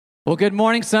Well, good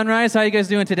morning, Sunrise. How are you guys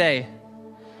doing today?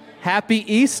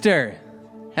 Happy Easter.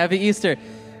 Happy Easter.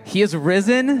 He is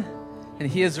risen, and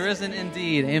he is risen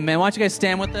indeed. Amen. Why don't you guys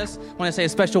stand with us? I want to say a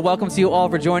special welcome to you all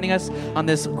for joining us on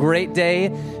this great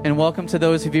day, and welcome to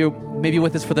those of you maybe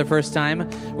with us for the first time.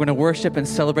 We're going to worship and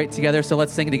celebrate together, so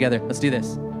let's sing together. Let's do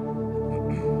this.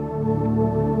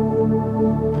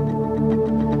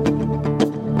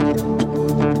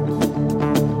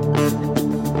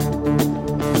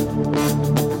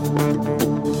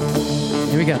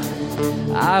 Here we go.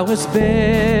 I was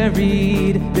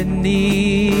buried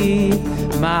beneath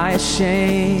my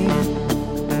shame.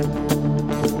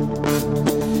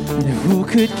 And who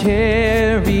could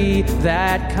carry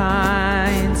that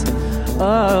kind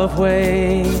of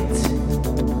weight?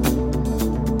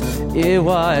 It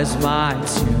was my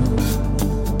tomb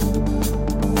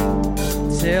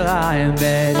till I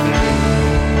met you.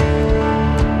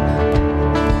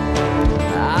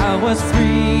 I was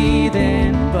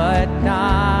breathing but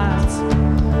not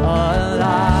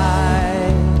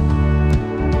alive.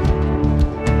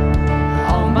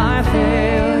 All my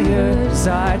failures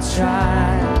I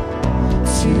tried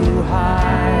to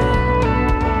hide.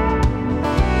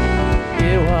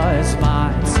 It was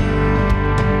my time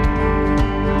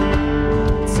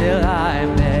till I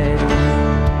met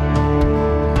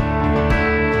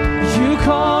you. You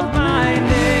called my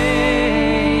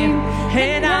name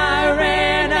and I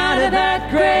ran out of that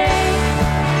grave.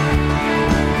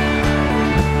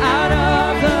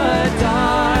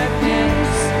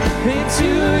 To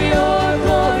your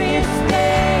glorious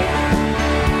day,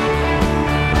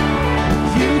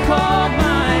 you called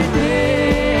my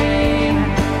name,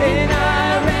 and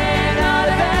I ran out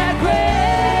of that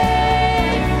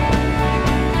grave,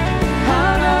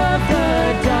 out of the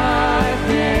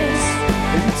darkness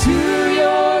into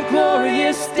your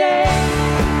glorious day.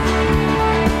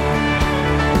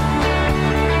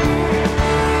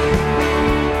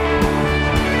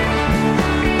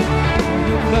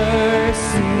 Your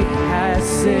mercy has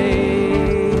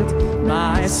saved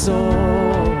my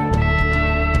soul.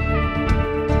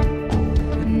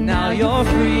 Now your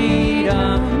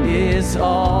freedom is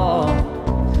all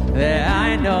that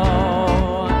I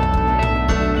know.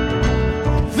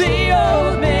 The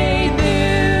old made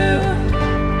new,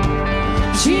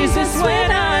 Jesus,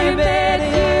 when I met you.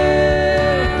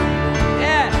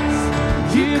 Yes,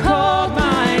 you called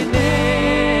my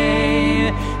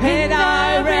name, and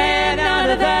I ran out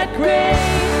of that grave.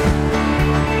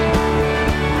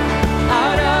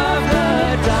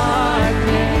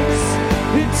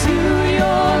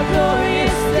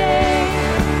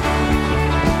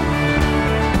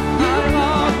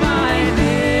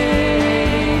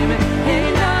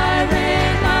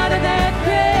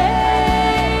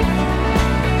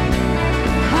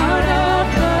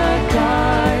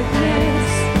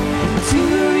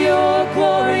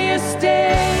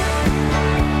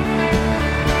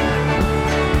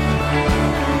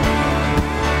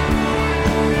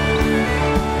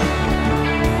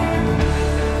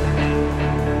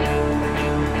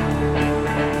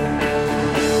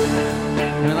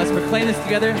 Playing this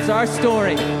together. It's our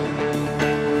story.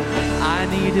 I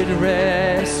needed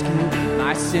rescue.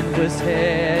 My sin was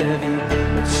heavy.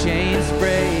 The chains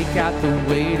break at the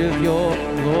weight of your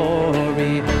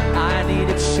glory. I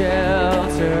needed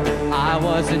shelter. I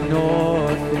was an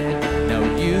orphan. Now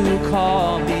you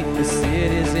call me the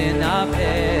citizen of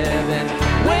heaven.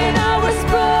 When I was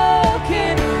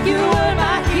broken, you were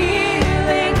my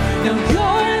healing. Now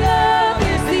your love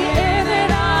is the air that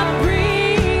I'm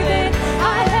breathing.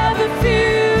 I have a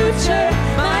future,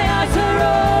 my eyes are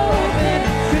open,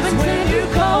 'cause when you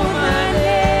call my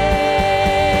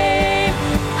name,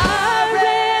 I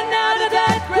ran out of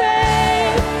that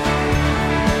grave,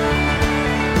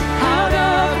 out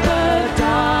of the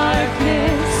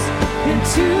darkness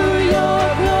into your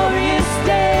glorious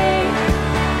day.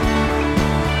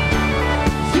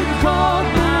 You called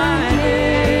my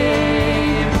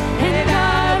name, and I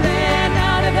ran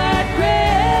out of that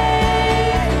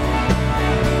grave,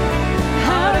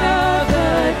 out of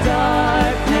the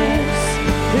darkness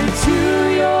into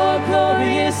your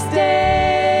glorious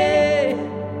day.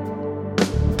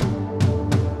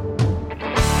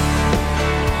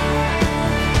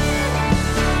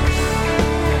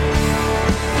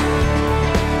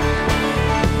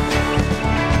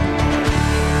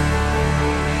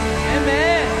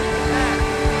 Amen.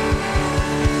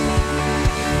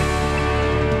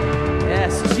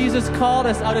 Yes, Jesus called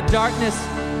us out of darkness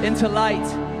into light,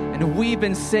 and we've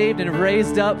been saved and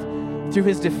raised up through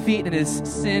his defeat and his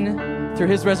sin, through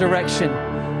his resurrection.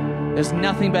 There's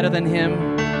nothing better than him.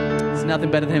 There's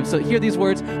nothing better than him. So hear these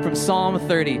words from Psalm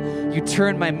 30. You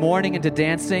turned my mourning into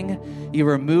dancing. You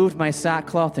removed my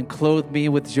sackcloth and clothed me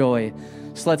with joy.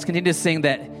 So let's continue to sing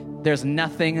that there's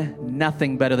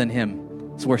nothing better than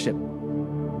him. Let's worship.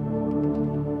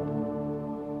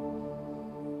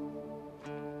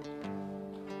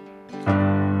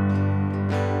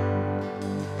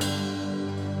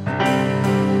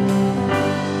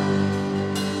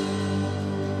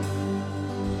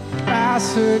 I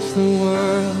searched the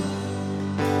world,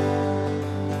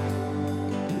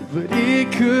 but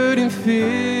it couldn't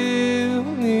fill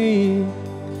me.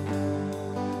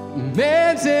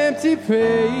 Man's empty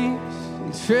praise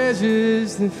and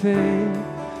treasures that fade,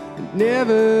 but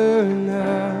never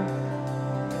enough.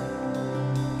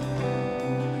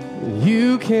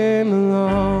 You came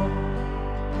along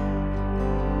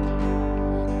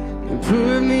and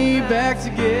put me back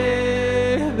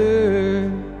together.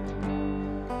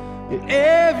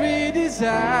 Every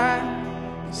desire,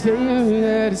 tell you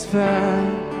that it's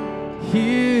found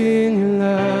here in your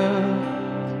love.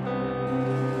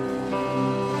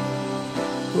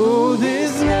 Oh,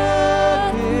 there's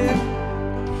nothing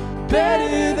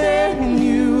better than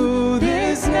you. Oh,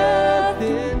 there's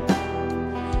nothing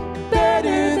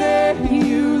better than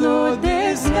you, Lord.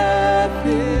 There's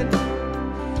nothing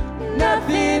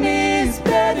is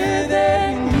better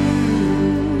than you.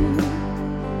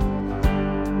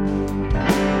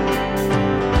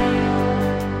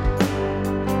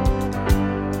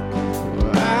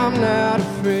 I'm not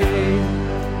afraid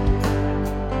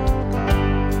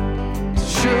to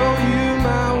show you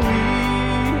my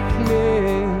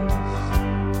weakness,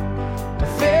 my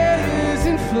failures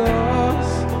and flaws.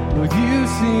 Lord, you've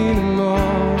seen them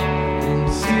all, and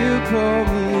you still call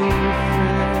me your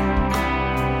friend.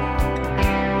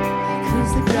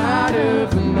 'Cause the God of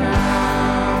the mountain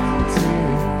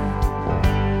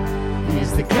is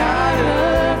the God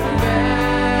of the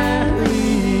valley.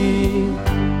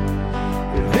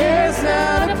 There's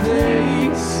not a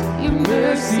place your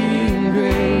mercy and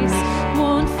grace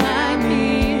won't find me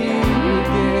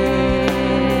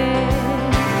again.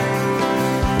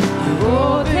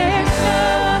 Oh, there's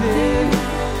nothing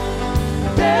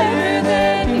better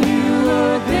than you.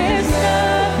 Oh, there's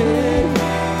nothing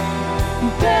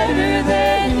better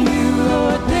than you.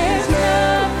 Lord, there's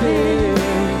nothing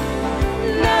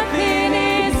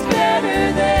is better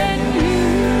than you.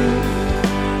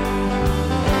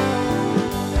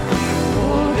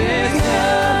 Oh, there's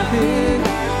nothing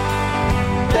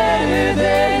better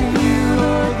than you.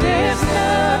 Lord, there's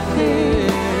nothing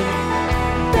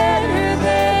better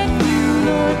than you.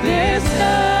 Lord, there's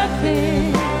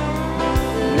nothing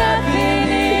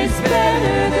is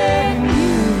better than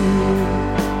you.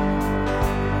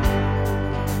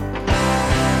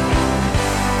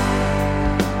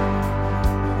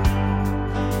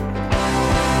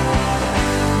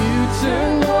 You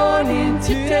turn mourning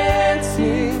to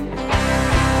dancing.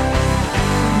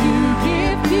 You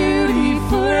give beauty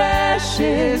for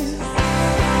ashes.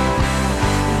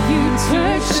 You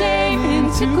turn shame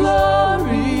into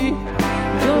glory.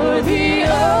 You're the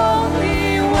only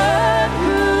one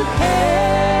who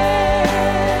can.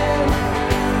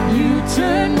 You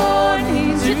turn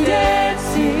mourning to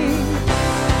dancing.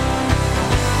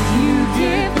 You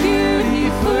give beauty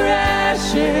for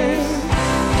ashes.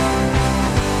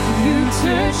 You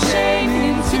turn shame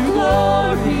into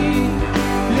glory.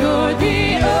 You're the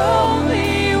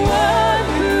only one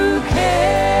who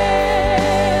can.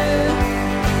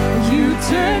 You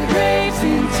turn graves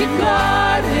into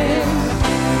gardens.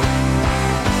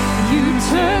 You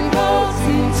turn boats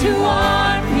into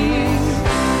armies.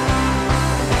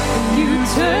 You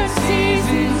turn seas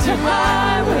into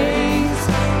highways.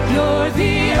 You're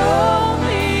the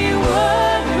only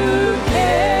one who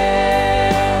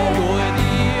can. You're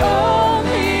the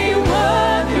only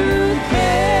one who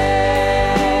can.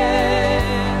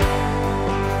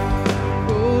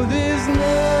 Oh, there's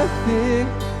nothing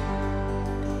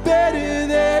better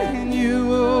than you.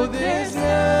 Oh, there's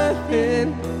nothing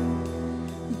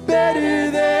better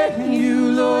than you,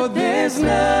 Lord. There's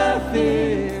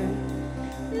nothing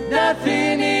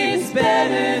is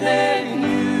better than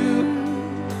you.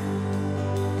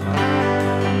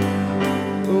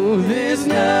 Oh, there's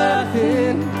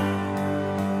nothing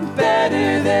better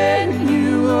than you.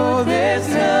 Oh, there's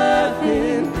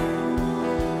nothing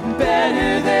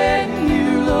better than you,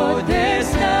 Lord.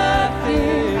 There's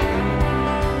nothing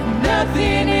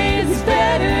is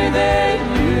better than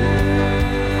you.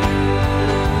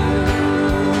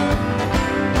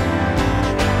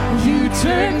 You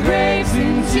turn graves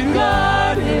into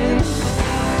gardens.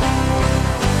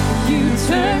 You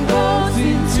turn boats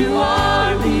into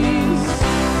armies.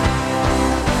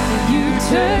 You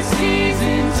turn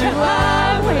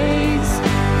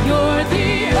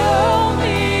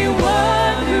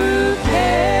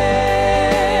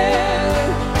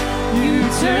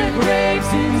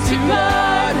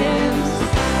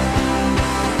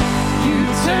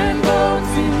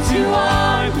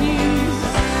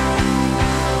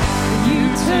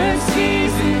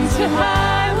to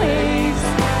highways.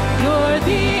 You're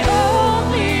the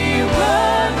only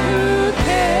one who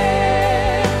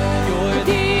cares. You're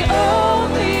the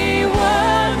only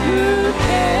one who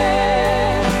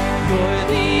cares. You're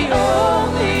the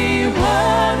only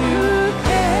one who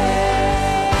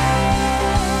cares.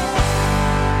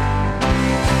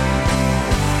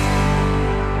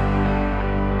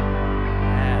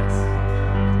 Yes.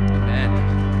 Amen.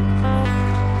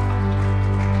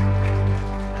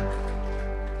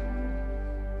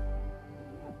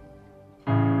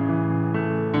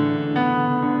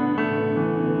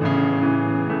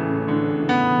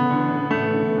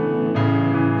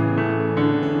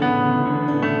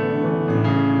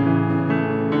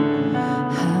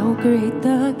 How great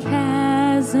the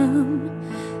chasm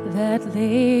that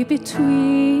lay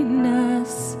between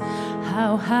us,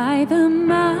 how high the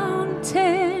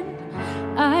mountain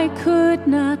I could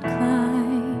not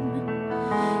climb.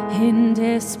 In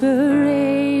desperation,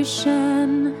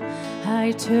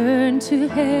 I turned to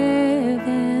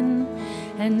heaven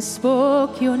and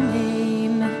spoke your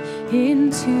name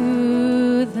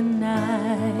into the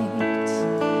night.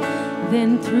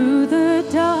 Then through the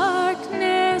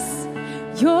darkness,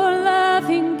 your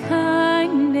loving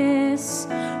kindness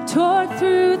tore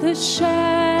through the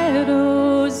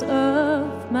shadows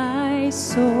of my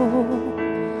soul.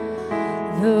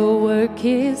 The work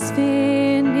is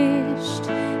finished,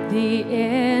 the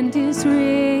end is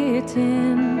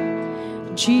written.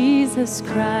 Jesus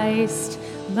Christ,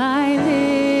 my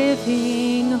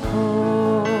living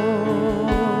hope.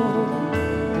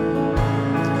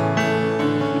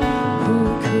 Who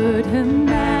could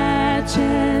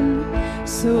imagine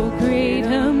so great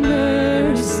a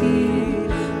mercy?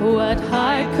 What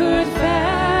heart could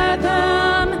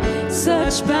fathom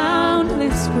such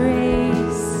boundless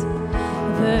grace?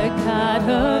 The God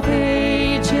of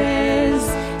ages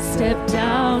stepped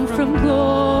down from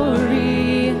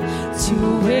glory to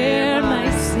wear my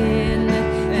sin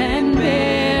and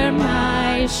bear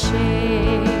my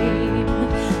shame.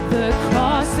 The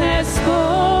cross has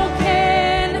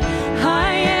spoken,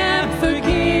 I am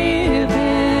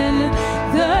forgiven.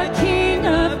 The King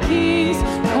of Kings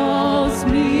calls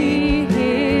me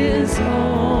his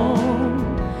own.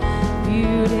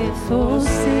 Beautiful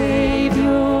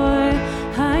Savior,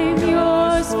 I'm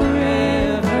yours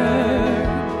forever.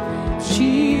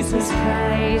 Jesus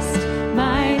Christ,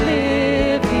 my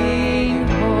living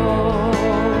hope.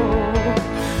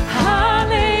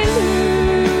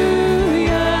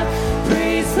 Hallelujah,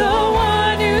 praise the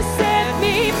one who set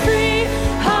me free.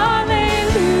 Hallelujah,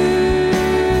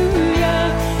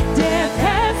 death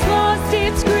has lost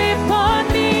its grip on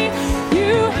me.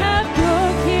 You have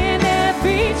broken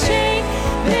every chain.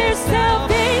 There's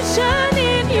salvation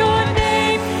in your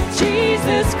name,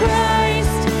 Jesus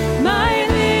Christ, my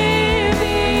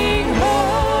living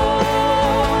hope.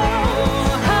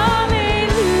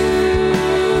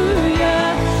 Hallelujah,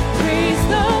 praise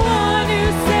the one who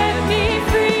set me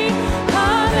free.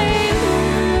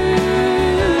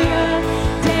 Hallelujah,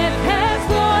 death has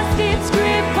lost its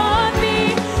grip on me.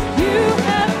 You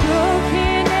have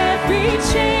broken every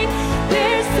chain.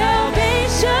 There's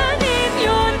salvation in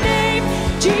your name,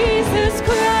 Jesus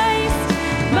Christ,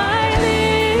 my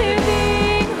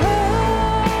living hope.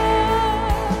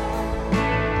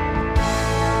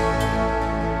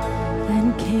 Then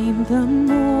came the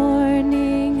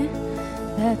morning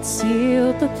that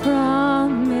sealed the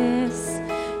promise.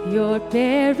 Your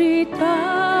buried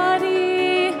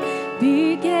body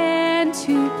began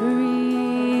to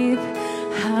breathe.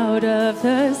 Out of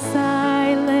the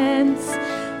silence,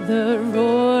 the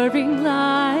roaring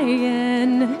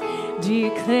lion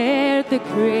declared the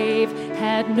grave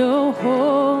had no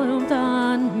hold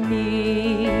on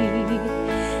me.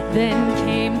 Then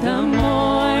came the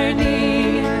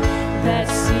morning that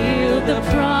sealed the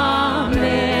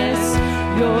promise.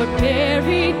 Your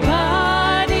buried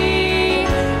body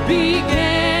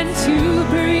began to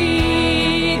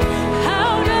breathe.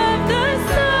 Out of the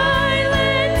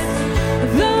silence,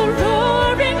 the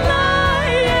roaring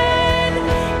lion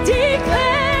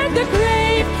declared the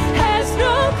grave has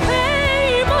no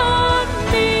claim on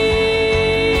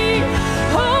me.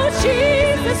 Oh,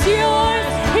 Jesus, yours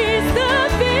is the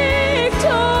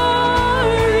victory.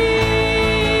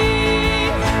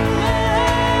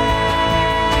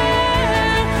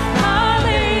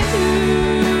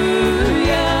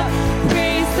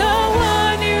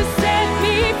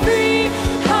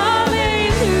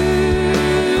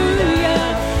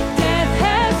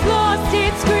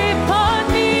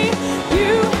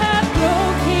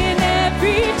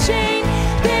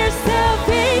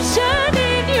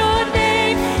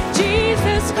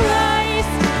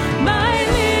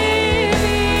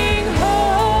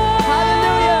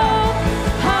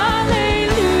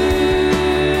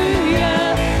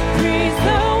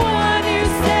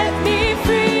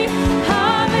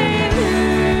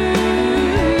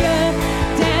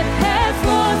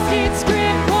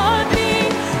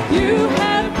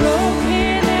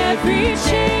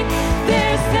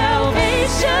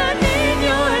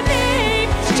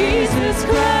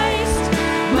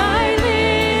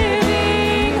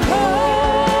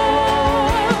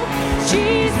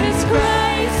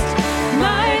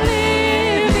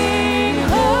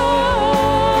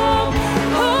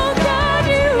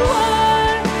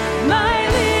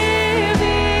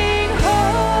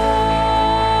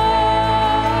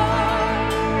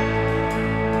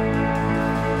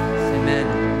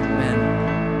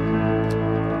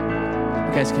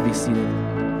 You guys can be seated.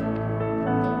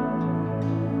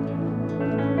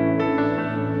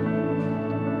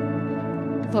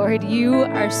 Lord, you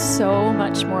are so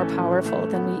much more powerful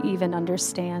than we even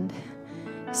understand,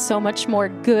 so much more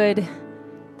good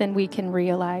than we can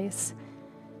realize.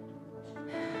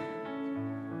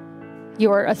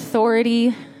 Your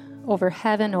authority over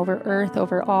heaven, over earth,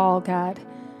 over all, God,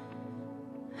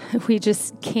 we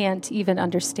just can't even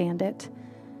understand it.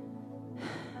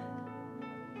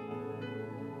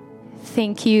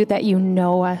 Thank you that you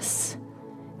know us.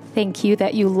 Thank you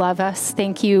that you love us.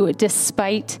 Thank you,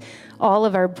 despite all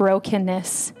of our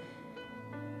brokenness,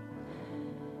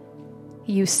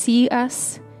 you see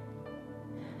us.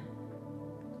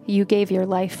 You gave your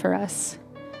life for us.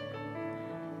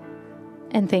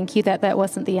 And thank you that that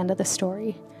wasn't the end of the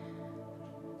story.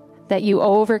 That you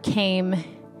overcame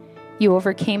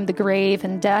the grave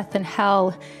and death and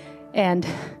hell, and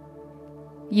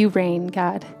you reign,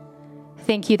 God.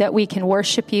 Thank you that we can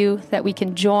worship you, that we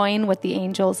can join with the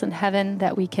angels in heaven,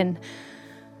 that we can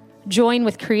join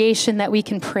with creation, that we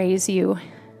can praise you.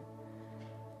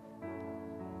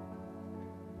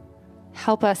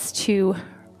 Help us to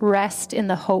rest in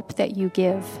the hope that you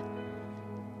give.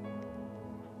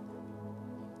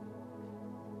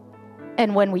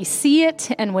 And when we see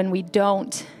it and when we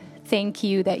don't, thank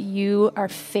you that you are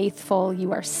faithful,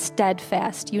 you are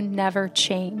steadfast, you never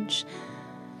change.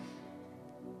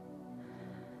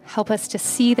 Help us to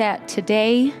see that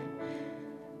today.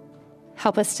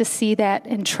 Help us to see that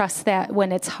and trust that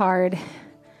when it's hard.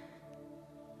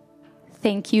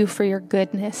 Thank you for your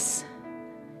goodness,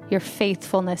 your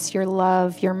faithfulness, your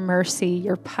love, your mercy,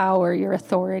 your power, your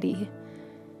authority.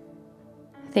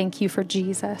 Thank you for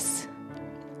Jesus.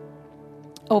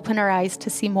 Open our eyes to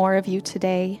see more of you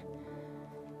today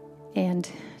and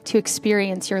to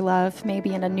experience your love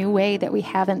maybe in a new way that we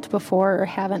haven't before or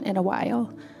haven't in a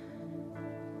while.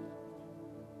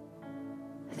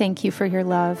 Thank you for your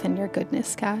love and your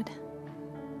goodness, God.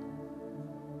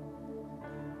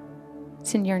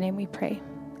 It's in your name we pray.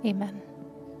 Amen.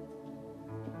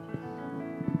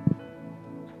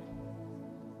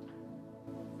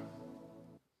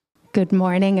 Good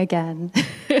morning again.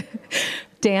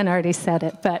 Dan already said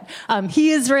it, but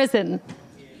he is risen.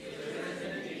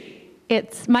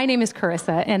 My name is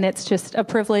Carissa, and it's just a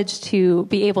privilege to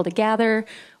be able to gather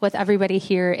with everybody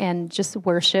here and just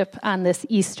worship on this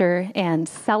Easter and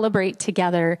celebrate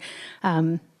together.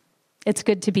 It's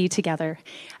good to be together.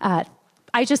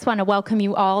 I just want to welcome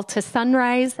you all to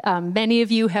Sunrise. Many of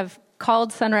you have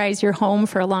called Sunrise your home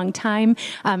for a long time.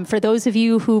 For those of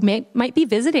you who might be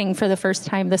visiting for the first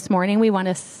time this morning, we want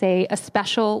to say a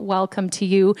special welcome to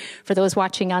you. For those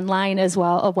watching online as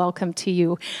well, a welcome to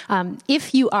you.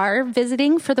 If you are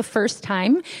visiting for the first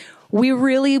time, we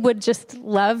really would just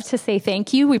love to say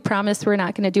thank you. We promise we're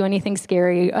not going to do anything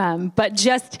scary, but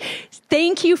just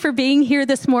thank you for being here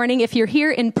this morning. If you're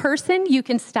here in person, you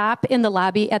can stop in the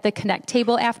lobby at the Connect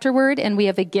table afterward, and we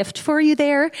have a gift for you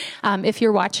there. If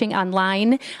you're watching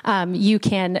online, you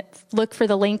can look for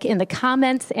the link in the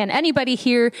comments, and anybody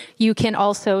here, you can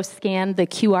also scan the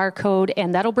QR code,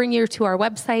 and that'll bring you to our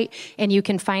website, and you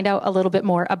can find out a little bit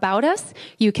more about us.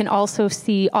 You can also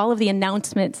see all of the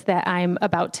announcements that I'm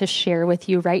about to share with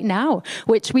you right now,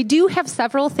 which we do have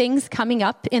several things coming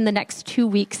up in the next 2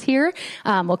 weeks here.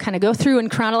 We'll kind of go through in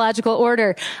chronological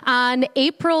order. On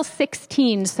April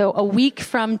 16, so a week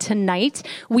from tonight,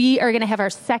 we are going to have our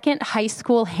second high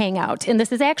school hangout. And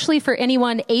this is actually for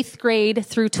anyone 8th grade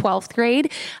through 12th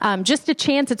grade. Just a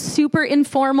chance, it's super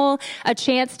informal, a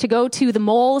chance to go to the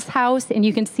Mole's house, and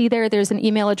you can see there's an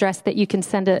email address that you can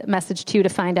send a message to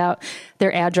find out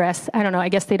their address. I don't know, I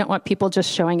guess they don't want people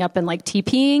just showing up and like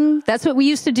TPing. That's what we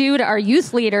used to do to our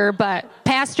youth leader, but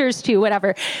pastors too,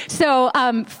 whatever. So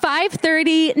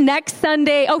 5:30 next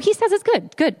Sunday. Oh, he says it's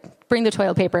good. Good. Bring the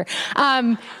toilet paper.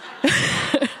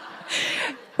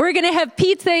 We're going to have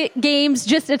pizza, games,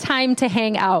 just a time to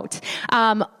hang out.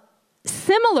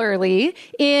 Similarly,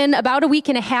 in about a week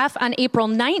and a half on April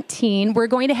 19, we're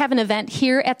going to have an event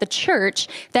here at the church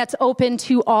that's open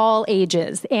to all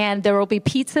ages. And there will be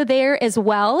pizza there as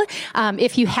well.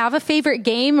 If you have a favorite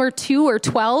game or 2 or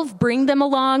 12, bring them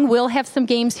along. We'll have some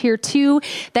games here too.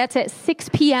 That's at 6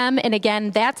 p.m. And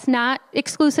again, that's not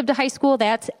exclusive to high school.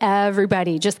 That's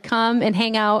everybody. Just come and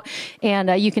hang out,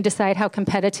 and you can decide how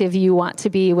competitive you want to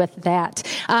be with that.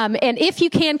 And if you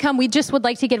can come, we just would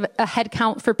like to give a head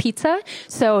count for pizza.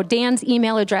 So Dan's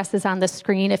email address is on the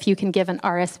screen if you can give an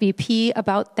RSVP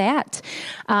about that.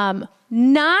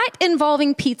 Not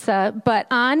involving pizza, but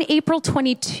on April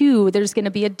 22, there's going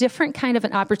to be a different kind of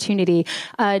an opportunity,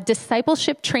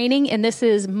 discipleship training, and this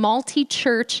is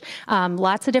multi-church,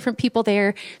 lots of different people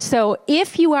there. So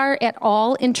if you are at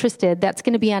all interested, that's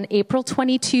going to be on April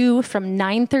 22 from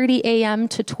 9:30 a.m.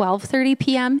 to 12:30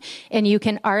 p.m., and you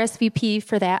can RSVP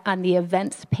for that on the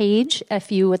events page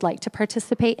if you would like to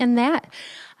participate in that.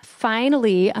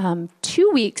 Finally,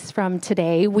 2 weeks from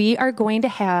today, we are going to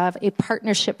have a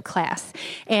partnership class.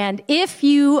 And if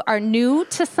you are new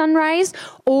to Sunrise,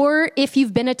 or if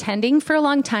you've been attending for a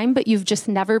long time, but you've just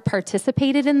never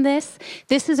participated in this,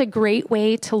 this is a great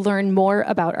way to learn more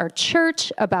about our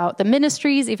church, about the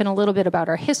ministries, even a little bit about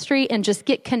our history, and just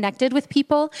get connected with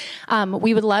people.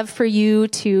 We would love for you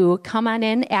to come on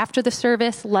in after the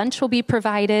service. Lunch will be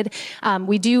provided.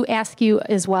 We do ask you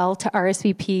as well to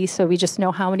RSVP, so we just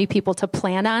know how many people to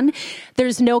plan on.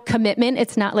 There's no commitment.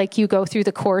 It's not like you go through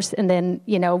the course and then,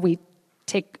 we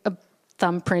take a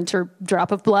thumbprint or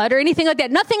drop of blood or anything like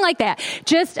that. Nothing like that.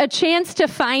 Just a chance to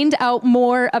find out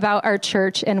more about our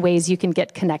church and ways you can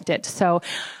get connected. So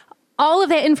all of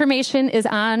that information is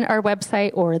on our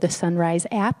website or the Sunrise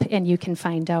app, and you can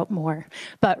find out more.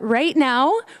 But right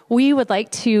now, we would like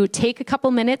to take a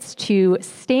couple minutes to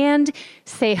stand,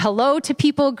 say hello to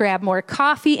people, grab more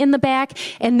coffee in the back,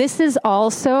 and this is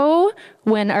also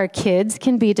when our kids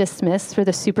can be dismissed for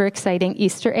the super exciting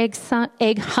Easter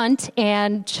egg hunt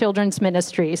and children's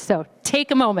ministry. So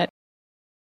take a moment.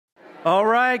 All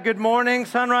right, good morning,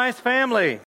 Sunrise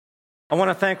family. I want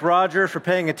to thank Roger for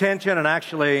paying attention and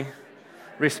actually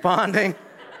responding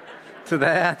to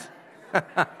that.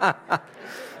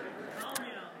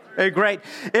 Hey, great.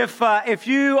 If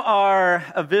you are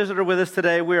a visitor with us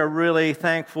today, we are really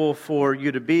thankful for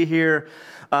you to be here.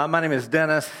 My name is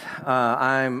Dennis.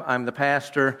 I'm the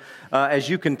pastor. As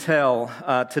you can tell,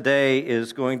 today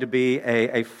is going to be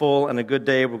a full and a good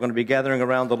day. We're going to be gathering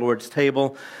around the Lord's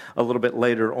table a little bit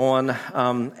later on,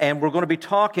 and we're going to be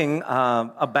talking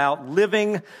about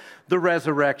living the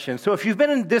resurrection. So if you've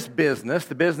been in this business,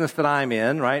 the business that I'm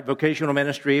in, right, vocational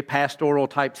ministry, pastoral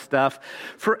type stuff,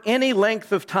 for any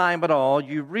length of time at all,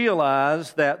 you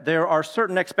realize that there are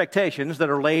certain expectations that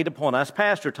are laid upon us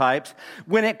pastor types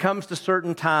when it comes to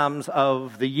certain times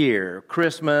of the year.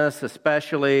 Christmas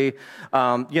especially,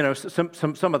 some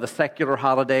of the secular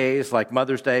holidays like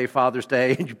Mother's Day, Father's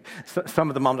Day. Some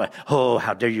of the moms are like, oh,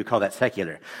 how dare you call that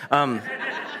secular?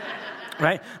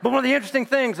 Right? But one of the interesting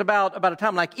things about a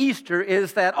time like Easter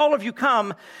is that all of you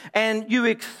come and you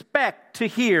expect to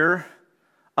hear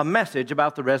a message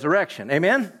about the resurrection.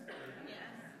 Amen? Yes.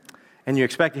 And you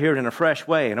expect to hear it in a fresh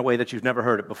way, in a way that you've never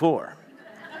heard it before.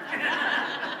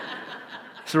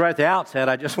 So right at the outset,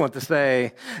 I just want to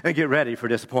say, get ready for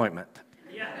disappointment.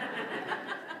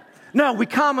 No, we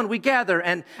come and we gather,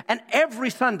 and every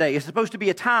Sunday is supposed to be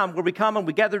a time where we come and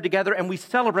we gather together and we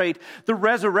celebrate the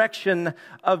resurrection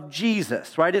of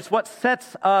Jesus, right? It's what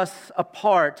sets us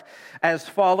apart as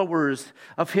followers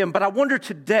of Him. But I wonder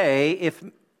today if,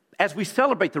 as we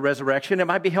celebrate the resurrection, it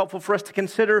might be helpful for us to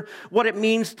consider what it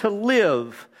means to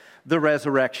live the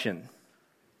resurrection.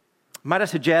 Might I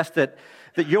suggest that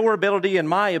your ability and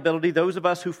my ability, those of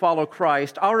us who follow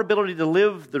Christ, our ability to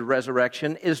live the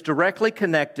resurrection is directly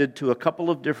connected to a couple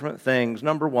of different things.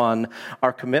 Number one,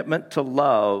 our commitment to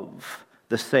love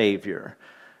the Savior.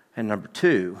 And number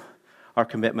two, our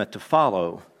commitment to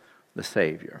follow the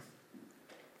Savior.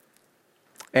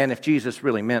 And if Jesus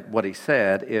really meant what He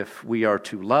said, if we are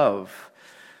to love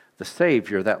the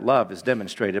Savior, that love is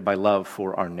demonstrated by love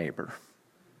for our neighbor.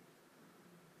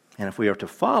 And if we are to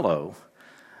follow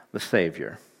the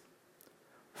Savior,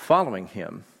 following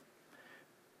Him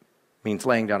means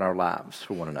laying down our lives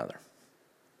for one another.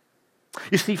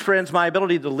 You see, friends, my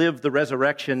ability to live the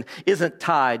resurrection isn't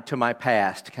tied to my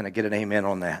past. Can I get an amen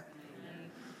on that?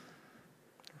 Amen.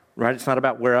 Right? It's not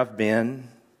about where I've been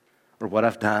or what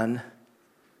I've done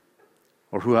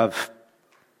or who I've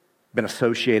been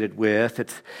associated with.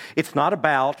 It's not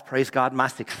about, praise God, my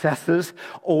successes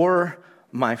or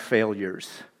my failures.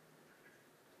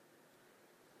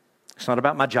 It's not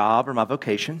about my job or my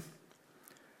vocation.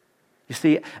 You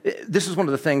see, this is one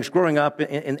of the things growing up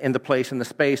in the place, in the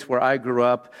space where I grew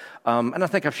up, and I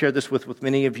think I've shared this with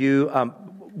many of you,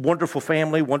 wonderful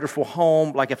family, wonderful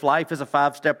home. Like if life is a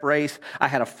 5-step race, I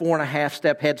had a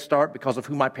 4.5-step head start because of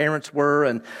who my parents were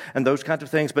and those kinds of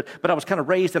things. But I was kind of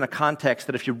raised in a context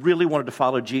that if you really wanted to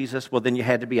follow Jesus, well, then you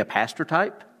had to be a pastor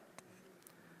type.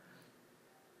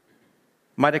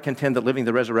 Might I contend that living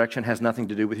the resurrection has nothing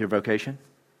to do with your vocation?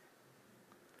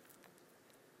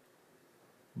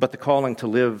 But the calling to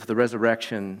live the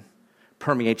resurrection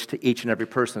permeates to each and every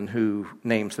person who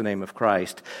names the name of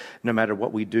Christ, no matter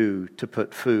what we do to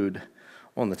put food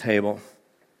on the table.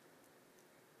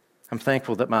 I'm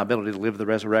thankful that my ability to live the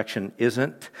resurrection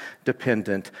isn't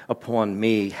dependent upon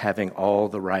me having all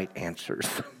the right answers.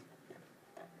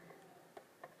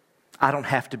 I don't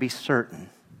have to be certain.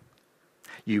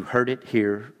 You heard it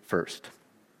here first.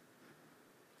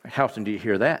 How often do you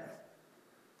hear that?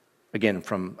 Again,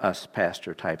 from us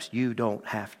pastor types. You don't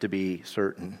have to be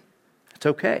certain. It's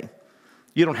okay.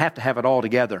 You don't have to have it all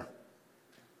together.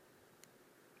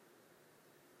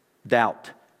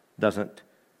 Doubt doesn't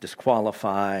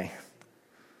disqualify.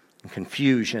 And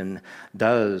confusion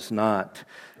does not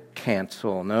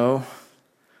cancel. No,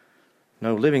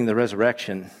 living the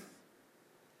resurrection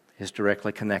is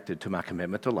directly connected to my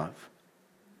commitment to love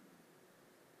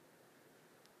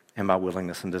and my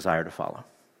willingness and desire to follow.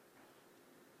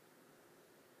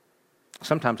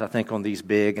 Sometimes I think on these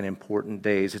big and important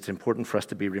days, it's important for us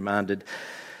to be reminded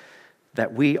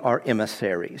that we are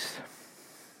emissaries.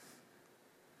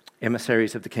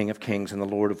 Emissaries of the King of Kings and the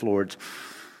Lord of Lords.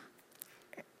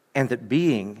 And that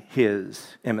being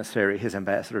his emissary, his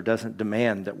ambassador, doesn't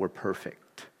demand that we're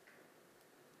perfect.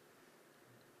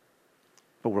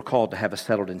 But we're called to have a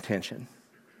settled intention.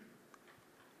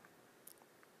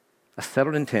 A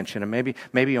settled intention, and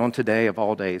maybe on today of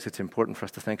all days, it's important for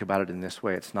us to think about it in this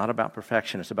way. It's not about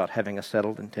perfection, it's about having a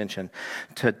settled intention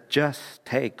to just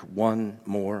take one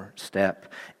more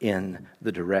step in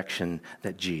the direction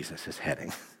that Jesus is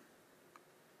heading.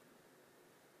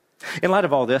 In light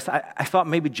of all this, I thought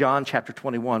maybe John chapter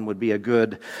 21 would be a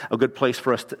good place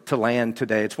for us to land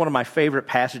today. It's one of my favorite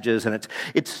passages, and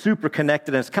it's super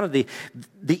connected, and it's kind of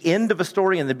the end of a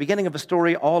story and the beginning of a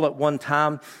story all at one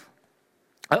time.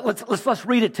 Let's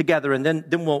read it together, and then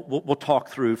we'll talk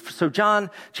through. So John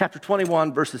chapter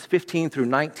 21, verses 15 through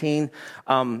 19,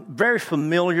 very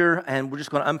familiar, and we're just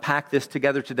going to unpack this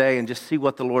together today and just see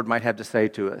what the Lord might have to say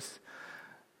to us.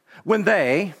 When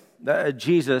they,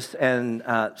 Jesus and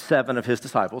 7 of his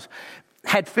disciples,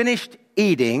 had finished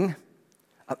eating,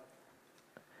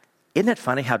 isn't it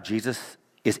funny how Jesus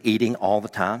is eating all the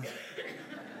time?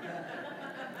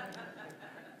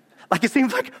 Like it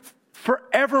seems like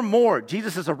forevermore,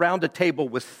 Jesus is around a table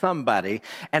with somebody,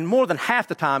 and more than half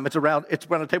the time it's around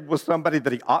a table with somebody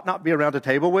that he ought not be around a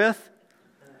table with.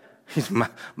 He's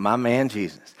my man,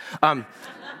 Jesus.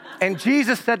 And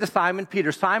Jesus said to Simon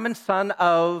Peter, Simon, son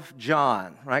of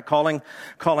John, right? Calling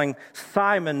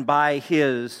Simon by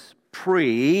his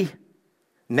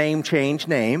name change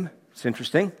name. It's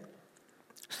interesting.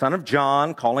 Son of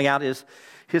John, calling out his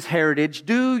heritage.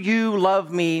 Do you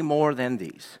love me more than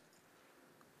these?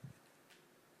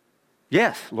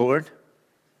 Yes, Lord,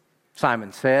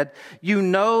 Simon said. You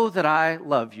know that I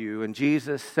love you. And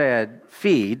Jesus said,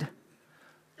 feed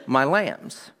my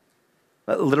lambs.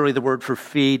 Literally, the word for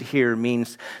feed here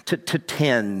means to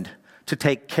tend, to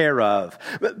take care of.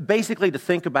 Basically, to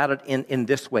think about it in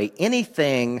this way.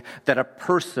 Anything that a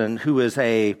person who is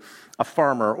a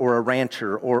farmer or a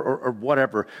rancher or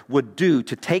whatever would do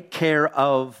to take care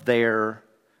of their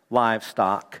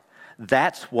livestock,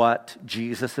 that's what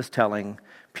Jesus is telling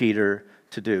Peter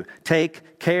to do.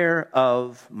 Take care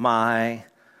of my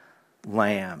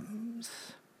lambs.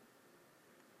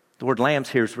 The word lambs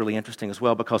here is really interesting as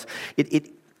well because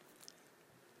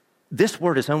this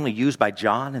word is only used by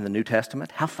John in the New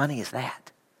Testament. How funny is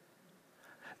that?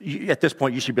 At this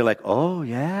point, you should be like, oh,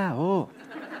 yeah, oh.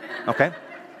 Okay?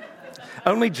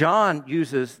 Only John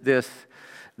uses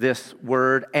this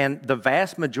word, and the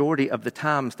vast majority of the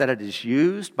times that it is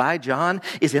used by John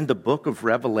is in the book of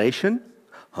Revelation.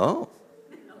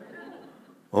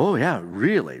 Oh, yeah,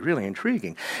 really, really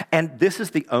intriguing. And this is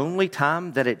the only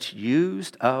time that it's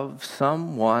used of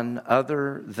someone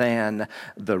other than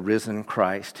the risen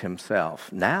Christ himself.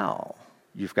 Now,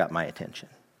 you've got my attention.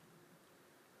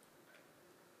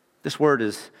 This word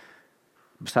is,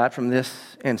 aside from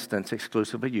this instance,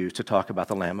 exclusively used to talk about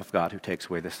the Lamb of God who takes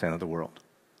away the sin of the world.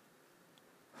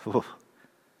 Ooh.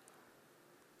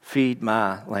 Feed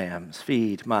my lambs,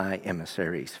 feed my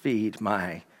emissaries, feed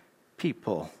my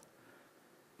people,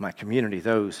 my community,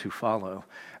 those who follow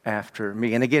after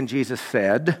me. And again, Jesus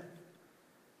said,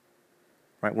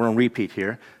 right, we're on repeat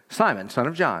here, Simon, son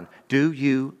of John, do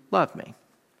you love me?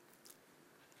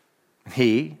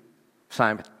 He,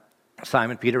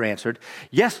 Simon Peter answered,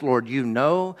 yes, Lord, you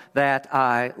know that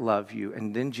I love you.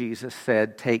 And then Jesus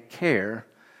said, take care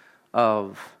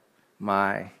of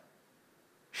my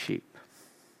sheep.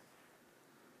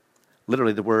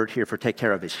 Literally, the word here for take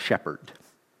care of is shepherd.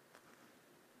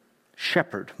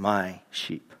 Shepherd my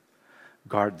sheep.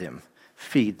 Guard them,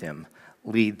 feed them,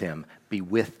 lead them, be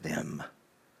with them.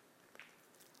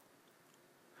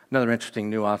 Another interesting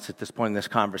nuance at this point in this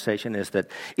conversation is that,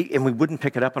 and we wouldn't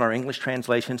pick it up in our English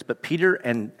translations, but Peter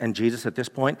and Jesus at this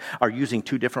point are using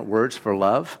two different words for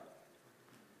love.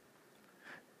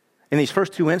 In these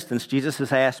first two instances, Jesus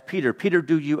has asked Peter, Peter,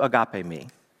 do you agape me?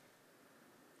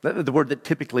 The word that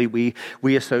typically we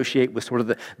associate with sort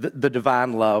of the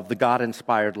divine love, the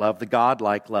God-inspired love, the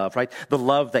God-like love, right? The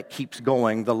love that keeps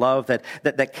going, the love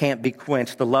that can't be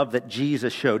quenched, the love that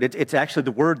Jesus showed. It's actually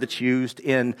the word that's used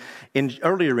in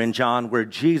earlier in John where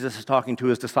Jesus is talking to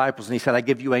his disciples and he said, I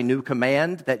give you a new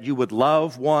command that you would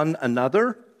love one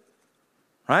another,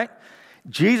 right?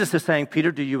 Jesus is saying,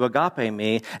 Peter, do you agape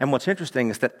me? And what's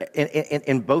interesting is that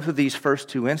in both of these first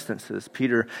two instances,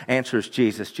 Peter answers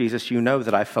Jesus, Jesus, you know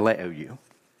that I phileo you.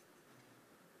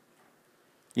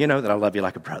 You know that I love you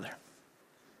like a brother.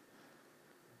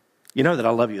 You know that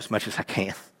I love you as much as I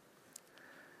can.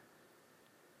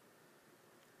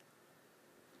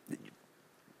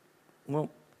 Well,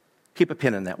 keep a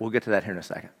pin in that. We'll get to that here in a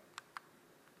second.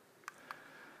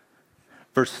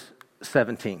 Verse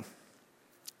 17.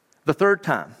 The third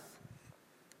time,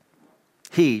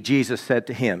 Jesus said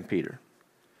to him, Peter,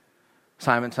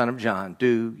 Simon, son of John,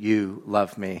 do you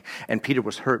love me? And Peter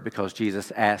was hurt because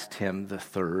Jesus asked him the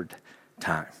third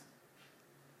time.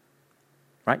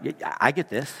 Right? I get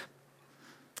this.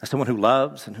 As someone who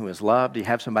loves and who is loved, you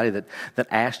have somebody that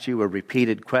asked you a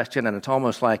repeated question, and it's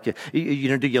almost like, do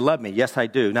you love me? Yes, I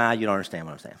do. Nah, you don't understand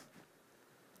what I'm saying.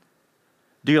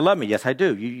 Do you love me? Yes, I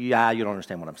do. You don't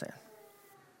understand what I'm saying.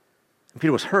 And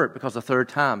Peter was hurt because the third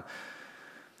time,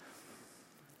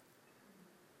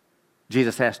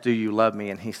 Jesus asked, do you love me?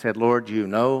 And he said, Lord, you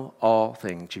know all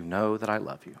things. You know that I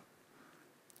love you.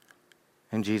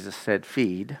 And Jesus said,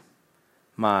 feed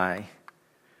my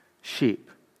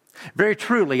sheep. Very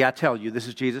truly, I tell you, this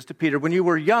is Jesus to Peter, when you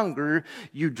were younger,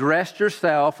 you dressed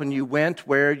yourself and you went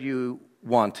where you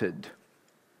wanted.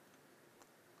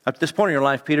 At this point in your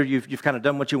life, Peter, you've kind of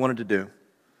done what you wanted to do.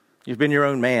 You've been your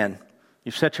own man.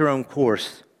 You've set your own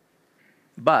course.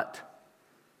 But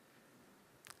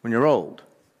when you're old,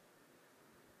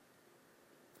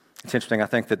 it's interesting. I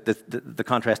think that the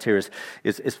contrast here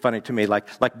is funny to me.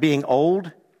 Like being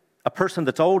old, a person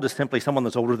that's old is simply someone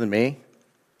that's older than me.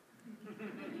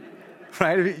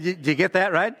 Right? Do you get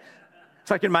that, right?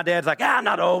 It's like my dad's like, I'm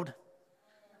not old.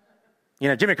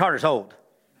 Jimmy Carter's old,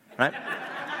 right?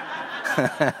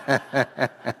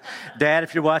 Dad,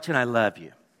 if you're watching, I love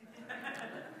you.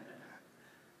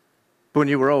 But when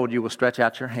you were old, you will stretch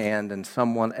out your hand and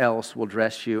someone else will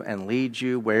dress you and lead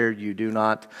you where you do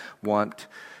not want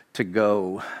to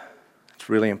go. It's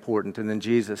really important. And then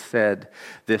Jesus said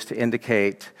this to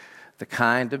indicate the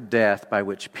kind of death by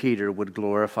which Peter would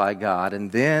glorify God.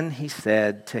 And then he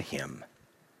said to him,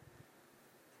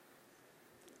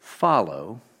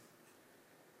 follow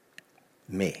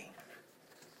me.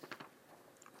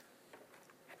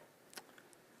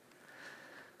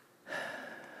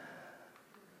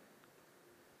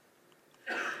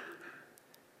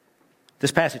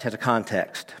 This passage has a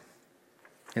context.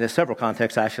 It has several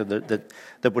contexts, actually,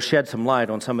 that will shed some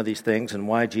light on some of these things and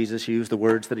why Jesus used the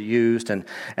words that he used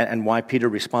and why Peter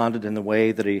responded in the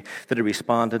way that he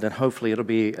responded. And hopefully it'll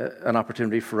be an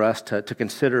opportunity for us to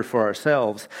consider for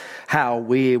ourselves how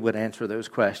we would answer those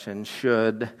questions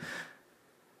should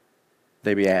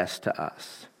they be asked to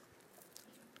us.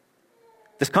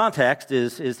 This context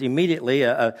is immediately,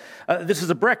 this is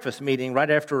a breakfast meeting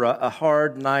right after a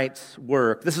hard night's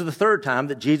work. This is the third time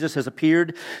that Jesus has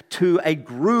appeared to a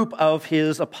group of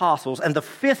his apostles, and the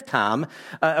fifth time,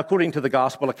 according to the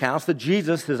gospel accounts, that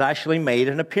Jesus has actually made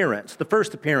an appearance. The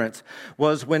first appearance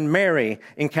was when Mary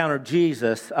encountered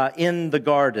Jesus in the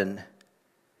garden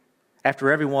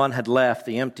after everyone had left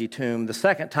the empty tomb. The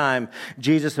second time,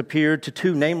 Jesus appeared to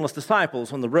two nameless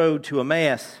disciples on the road to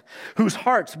Emmaus, whose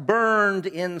hearts burned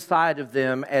inside of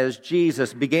them as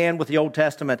Jesus began with the Old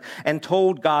Testament and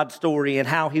told God's story and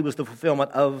how he was the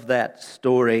fulfillment of that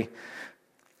story.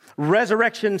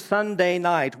 Resurrection Sunday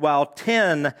night, while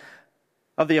 10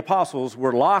 of the apostles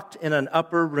were locked in an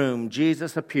upper room,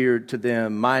 Jesus appeared to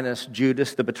them, minus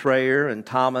Judas the betrayer and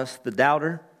Thomas the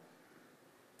doubter,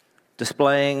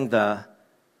 displaying the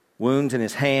wounds in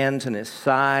his hands and his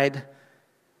side.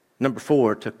 Number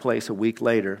 4 took place a week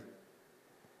later,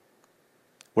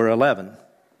 where 11,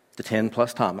 the 10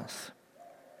 plus Thomas,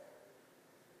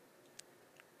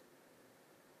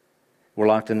 were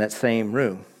locked in that same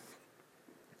room.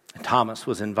 And Thomas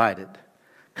was invited,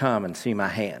 come and see my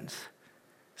hands,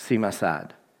 see my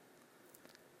side.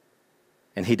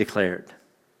 And he declared,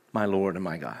 my Lord and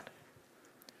my God.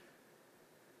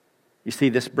 You see,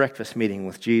 this breakfast meeting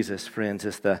with Jesus, friends,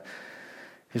 is the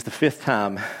It's the fifth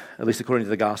time, at least according to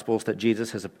the Gospels, that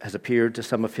Jesus has appeared to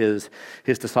some of his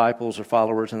disciples or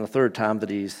followers, and the third time that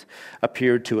he's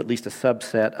appeared to at least a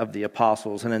subset of the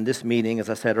apostles. And in this meeting, as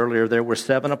I said earlier, there were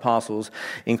 7 apostles,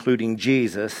 including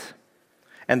Jesus,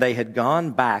 and they had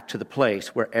gone back to the place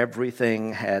where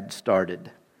everything had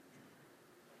started.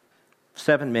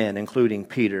 7 men, including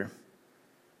Peter.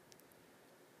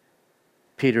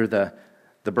 Peter,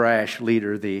 the brash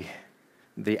leader, the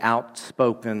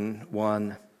outspoken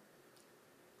one,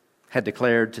 had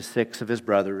declared to 6 of his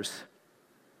brothers,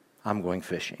 "I'm going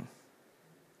fishing."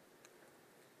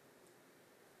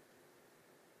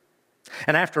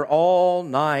 And after all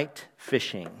night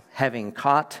fishing, having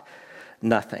caught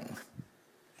nothing,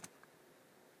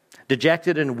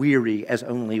 dejected and weary as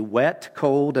only wet,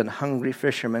 cold, and hungry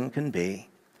fishermen can be,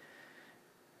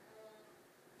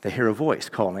 they hear a voice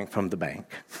calling from the bank.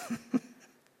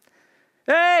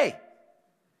 "Hey!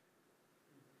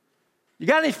 You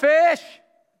got any fish?"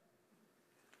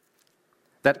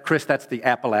 Chris, that's the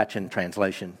Appalachian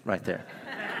translation right there.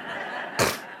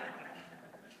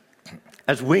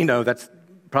 As we know, that's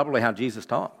probably how Jesus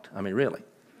talked. I mean, really.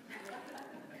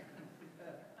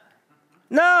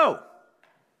 "No!"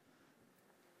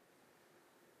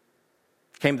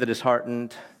 Came the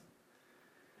disheartened,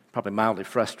 probably mildly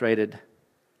frustrated,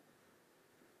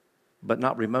 but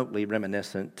not remotely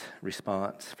reminiscent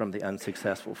response from the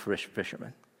unsuccessful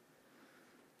fisherman.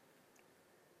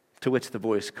 To which the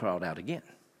voice called out again,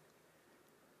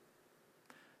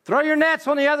 "Throw your nets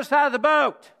on the other side of the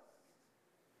boat."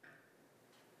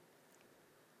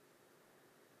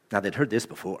 Now, they'd heard this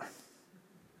before.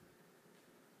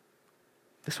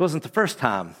 This wasn't the first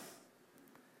time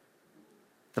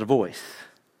that a voice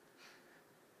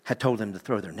had told them to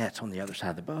throw their nets on the other side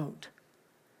of the boat.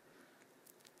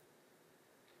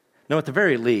 No, at the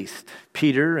very least,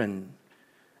 Peter and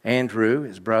Andrew,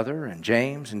 his brother, and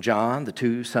James and John, the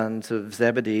 2 sons of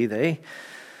Zebedee, they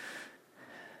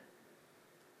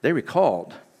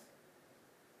recalled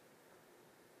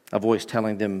a voice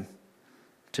telling them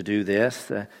to do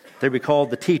this. They recalled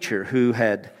the teacher who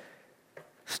had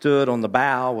stood on the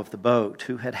bow of the boat,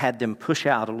 who had them push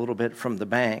out a little bit from the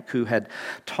bank, who had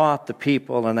taught the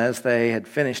people, and as they had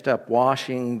finished up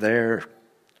washing their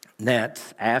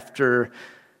nets after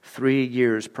 3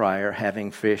 years prior,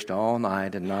 having fished all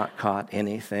night and not caught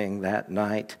anything that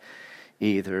night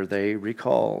either, they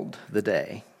recalled the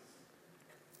day.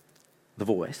 The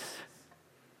voice,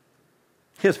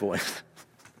 his voice,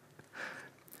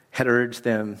 had urged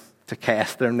them to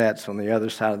cast their nets on the other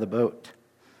side of the boat.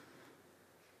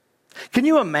 Can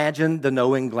you imagine the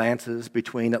knowing glances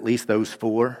between at least those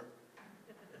 4?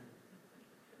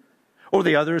 Or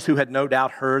the others who had no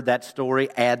doubt heard that story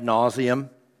ad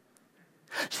nauseum?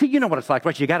 See, you know what it's like,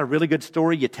 right? You got a really good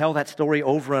story, you tell that story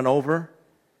over and over,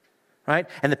 right?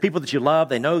 And the people that you love,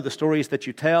 they know the stories that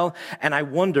you tell. And I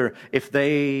wonder if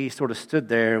they sort of stood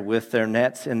there with their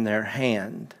nets in their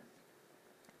hand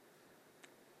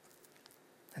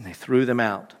and they threw them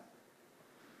out.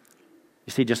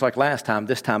 You see, just like last time,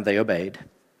 this time they obeyed.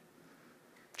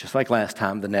 Just like last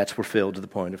time, the nets were filled to the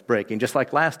point of breaking. Just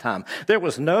like last time, there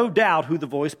was no doubt who the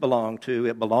voice belonged to.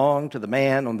 It belonged to the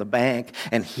man on the bank,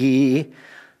 and he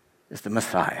is the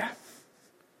Messiah.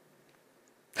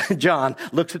 John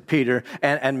looks at Peter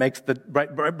and makes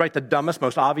the dumbest,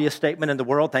 most obvious statement in the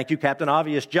world. "Thank you, Captain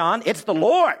Obvious, John. It's the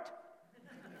Lord."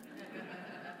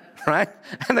 Right?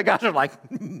 And the guys are like,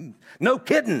 "No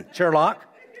kidding, Sherlock."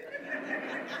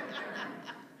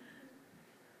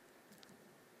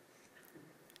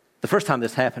 The first time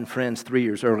this happened, friends, 3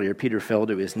 years earlier, Peter fell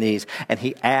to his knees and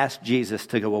he asked Jesus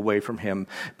to go away from him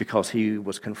because he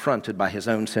was confronted by his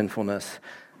own sinfulness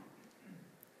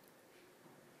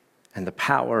and the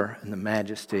power and the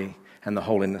majesty and the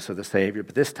holiness of the Savior.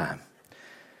 But this time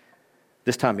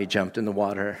he jumped in the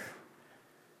water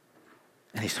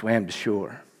and he swam to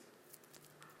shore.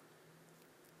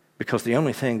 Because the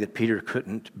only thing that Peter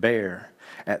couldn't bear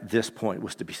at this point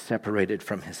was to be separated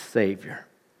from his Savior.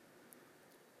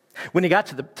 When he got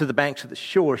to the banks of the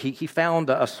shore, he found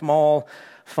a small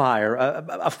fire,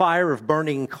 a fire of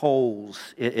burning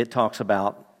coals, it talks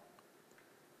about.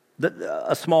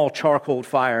 A small charcoal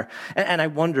fire. And I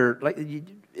wonder,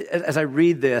 as I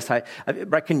read this,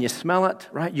 can you smell it?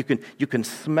 Right? You can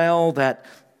smell that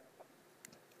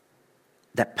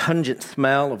pungent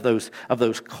smell of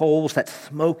those coals, that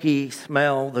smoky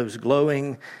smell, those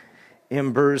glowing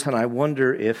embers. And I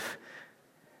wonder if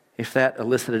that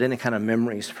elicited any kind of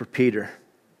memories for Peter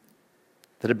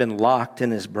that had been locked in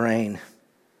his brain.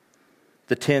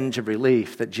 The tinge of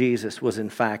relief that Jesus was in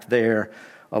fact there,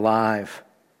 alive,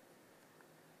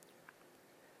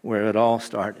 where it all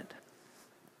started.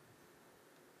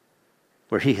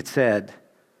 where he had said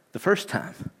the first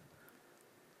time,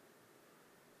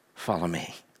 follow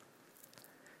me,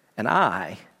 and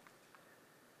I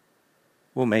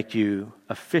will make you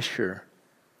a fisher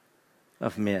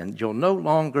of men. You'll no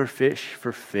longer fish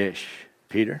for fish,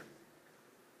 Peter.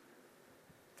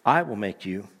 I will make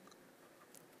you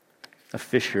a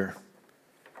fisher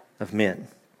of men.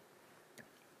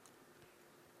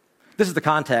 This is the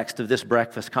context of this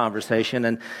breakfast conversation,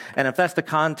 and if that's the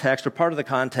context or part of the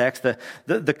context,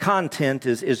 the content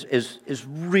is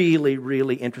really,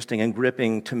 really interesting and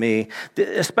gripping to me,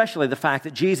 especially the fact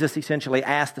that Jesus essentially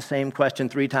asked the same question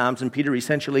 3 times, and Peter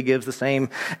essentially gives the same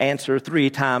answer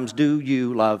 3 times. Do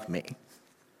you love me?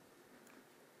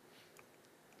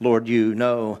 Lord, you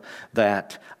know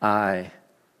that I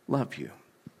love you.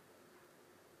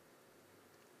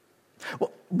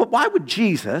 Well, but why would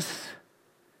Jesus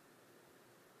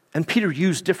and Peter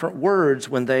used different words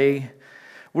when they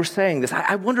were saying this?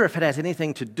 I wonder if it has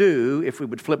anything to do, if we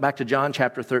would flip back to John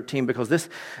chapter 13, because this,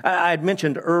 I had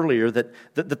mentioned earlier that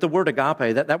the word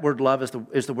agape, that word love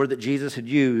is the word that Jesus had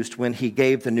used when he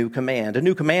gave the new command. A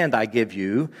new command I give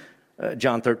you,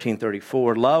 John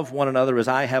 13:34, love one another as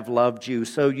I have loved you,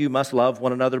 so you must love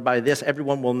one another. By this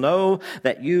everyone will know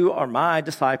that you are my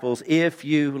disciples if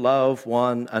you love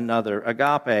one another.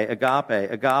 Agape,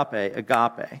 agape, agape,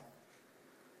 agape.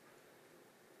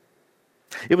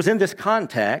 It was in this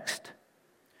context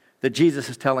that Jesus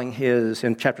is telling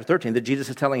in chapter 13, that Jesus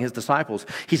is telling his disciples,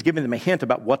 he's giving them a hint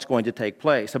about what's going to take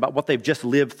place, about what they've just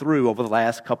lived through over the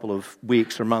last couple of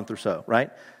weeks or month or so, right?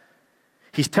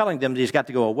 He's telling them that he's got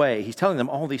to go away. He's telling them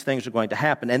all these things are going to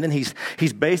happen. And then he's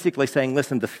basically saying,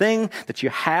 listen, the thing that you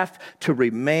have to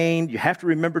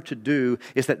remember to do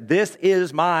is that this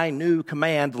is my new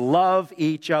command. Love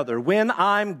each other. When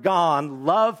I'm gone,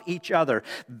 love each other.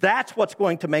 That's what's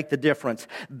going to make the difference.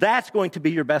 That's going to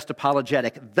be your best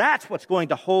apologetic. That's what's going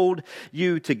to hold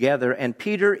you together. And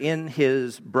Peter, in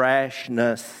his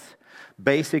brashness,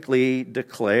 basically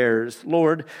declares,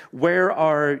 Lord, where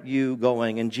are you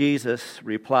going? And Jesus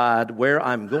replied, where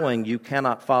I'm going you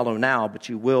cannot follow now, but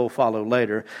you will follow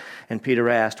later. And Peter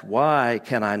asked, why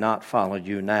can I not follow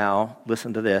you now?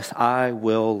 Listen to this, I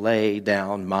will lay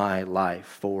down my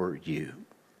life for you.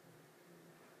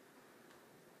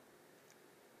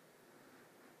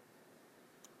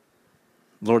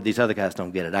 Lord, these other guys don't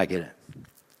get it, I get it.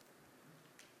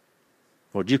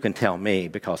 Lord, you can tell me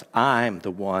because I'm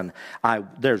the one.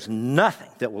 There's nothing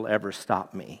that will ever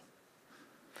stop me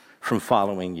from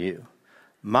following you.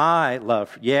 My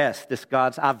love, yes,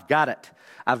 I've got it.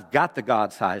 I've got the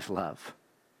God-sized love.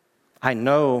 I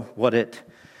know what it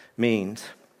means.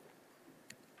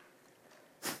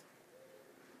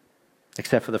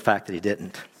 Except for the fact that he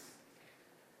didn't.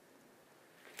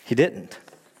 He didn't.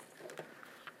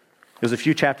 It was a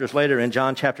few chapters later in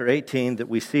John chapter 18 that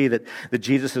we see that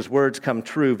Jesus' words come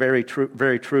true, very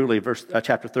truly.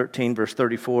 Chapter 13, verse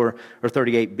 34 or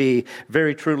 38b.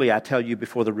 Very truly, I tell you,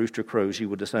 before the rooster crows, you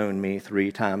will disown me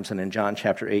 3 times. And in John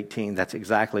chapter 18, that's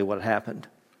exactly what happened.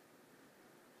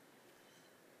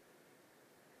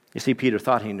 You see, Peter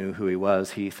thought he knew who he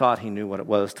was. He thought he knew what it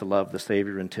was to love the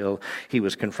Savior until he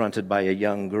was confronted by a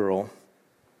young girl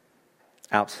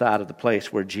outside of the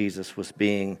place where Jesus was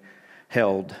being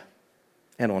held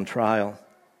and on trial.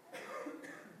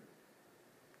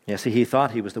 Yeah, see, he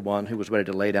thought he was the one who was ready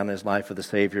to lay down his life for the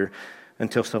Savior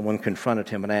until someone confronted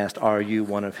him and asked, are you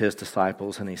one of his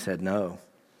disciples? And he said, no,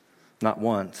 not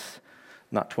once,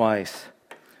 not twice,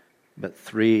 but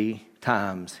 3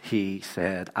 times he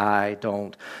said, I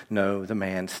don't know the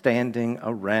man, standing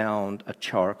around a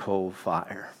charcoal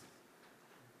fire.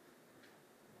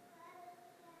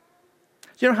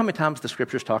 Do you know how many times the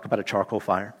scriptures talk about a charcoal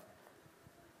fire?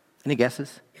 Any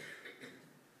guesses?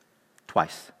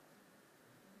 Twice.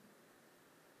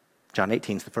 John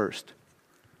 18 is the first,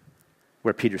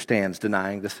 where Peter stands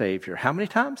denying the Savior. How many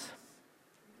times?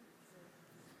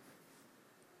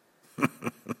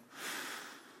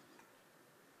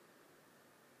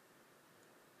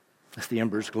 As the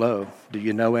embers glow, do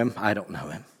you know him? I don't know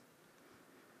him.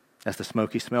 As the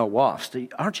smoky smell wafts,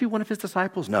 aren't you one of his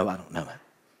disciples? No, I don't know him.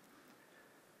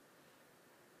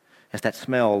 As that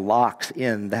smell locks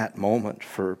in that moment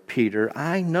for Peter,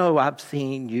 I know I've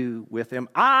seen you with him.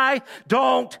 I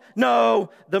don't know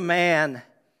the man.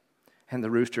 And the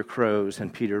rooster crows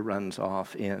and Peter runs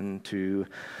off into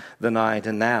the night.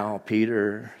 And now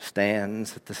Peter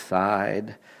stands at the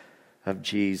side of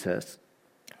Jesus,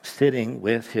 sitting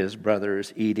with his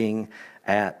brothers, eating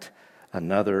at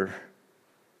another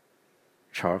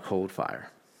charcoal fire,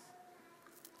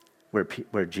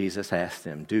 where Jesus asked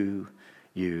him, do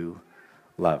you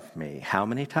love me? How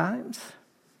many times?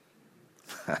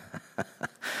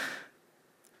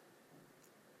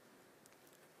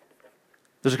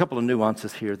 There's a couple of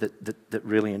nuances here that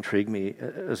really intrigue me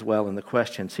as well in the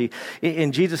question. See,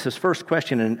 in Jesus' first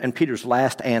question and Peter's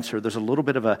last answer, there's a little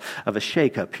bit of a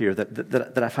shakeup here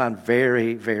that I find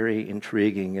very, very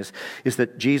intriguing, is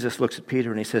that Jesus looks at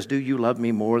Peter and he says, do you love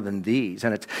me more than these?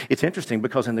 And it's interesting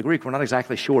because in the Greek, we're not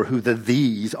exactly sure who the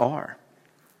these are.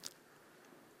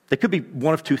 They could be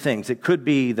one of two things. It could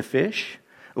be the fish,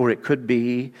 or it could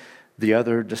be the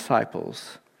other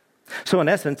disciples. So in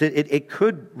essence, it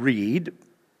could read,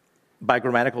 by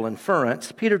grammatical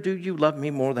inference, Peter, do you love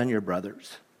me more than your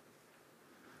brothers?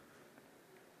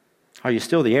 Are you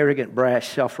still the arrogant, brash,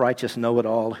 self-righteous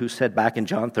know-it-all who said back in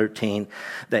John 13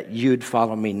 that you'd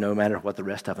follow me no matter what the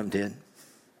rest of them did?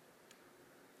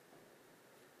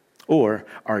 Or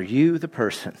are you the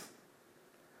person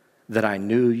that I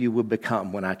knew you would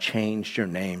become when I changed your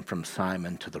name from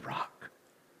Simon to the Rock?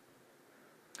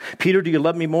 Peter, do you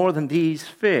love me more than these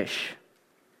fish?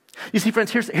 You see,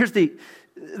 friends, here's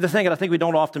the thing that I think we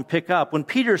don't often pick up. When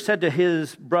Peter said to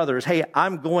his brothers, hey,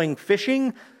 I'm going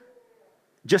fishing,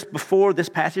 just before this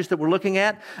passage that we're looking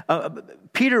at,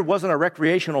 Peter wasn't a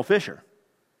recreational fisher.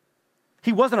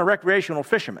 He wasn't a recreational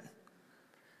fisherman,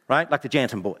 right? Like the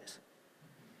Jansen boys.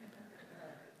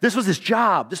 This was his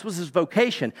job. This was his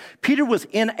vocation. Peter was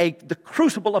in the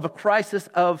crucible of a crisis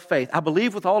of faith. I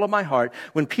believe with all of my heart,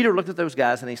 when Peter looked at those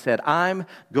guys and he said, I'm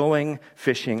going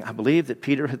fishing, I believe that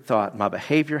Peter had thought, my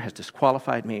behavior has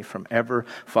disqualified me from ever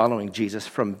following Jesus,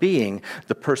 from being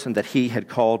the person that he had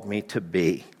called me to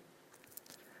be.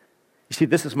 You see,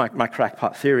 this is my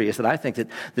crackpot theory, is that I think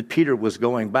that Peter was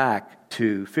going back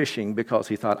to fishing because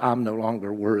he thought, I'm no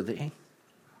longer worthy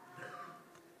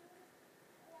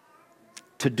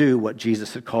to do what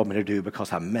Jesus had called me to do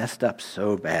because I messed up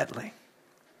so badly.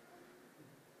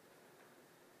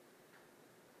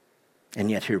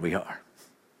 And yet here we are,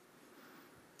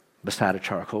 beside a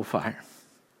charcoal fire,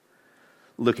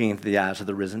 looking into the eyes of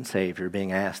the risen Savior,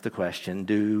 being asked the question,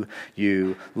 do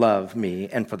you love me?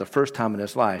 And for the first time in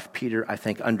his life, Peter, I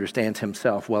think, understands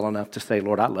himself well enough to say,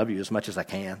 Lord, I love you as much as I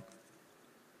can.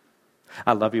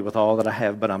 I love you with all that I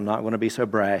have, but I'm not going to be so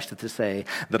brash to say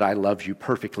that I love you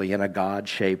perfectly in a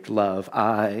God-shaped love.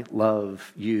 I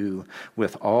love you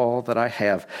with all that I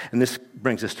have. And this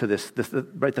brings us to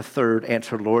the third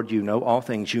answer. Lord, you know all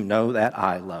things. You know that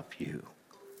I love you.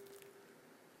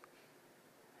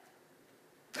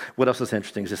 What else is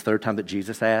interesting is this third time that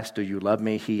Jesus asked, do you love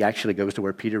me? He actually goes to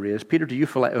where Peter is. Peter, do you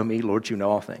phileo me? Lord, you know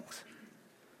all things.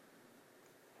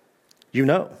 You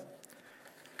know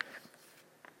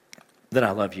that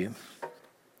I love you.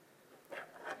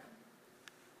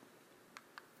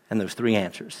 And those three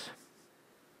answers: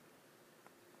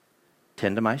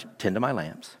 tend to my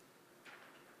lambs,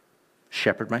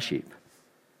 shepherd my sheep,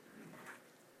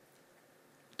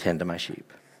 tend to my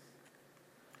sheep.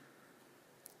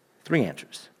 Three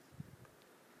answers.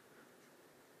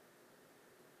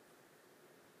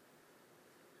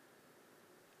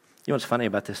 You know what's funny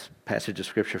about this passage of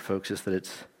Scripture, folks, is that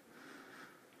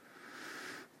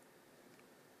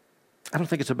I don't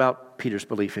think it's about Peter's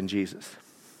belief in Jesus.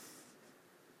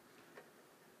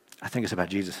 I think it's about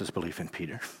Jesus' belief in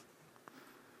Peter.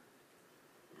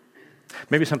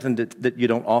 Maybe something that you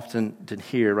don't often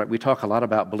hear, right? We talk a lot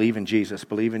about believe in Jesus,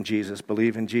 believe in Jesus,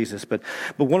 believe in Jesus. But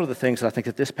one of the things that I think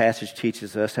that this passage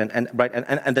teaches us, and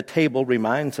the table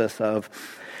reminds us of,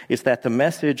 is that the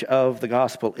message of the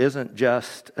gospel isn't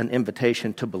just an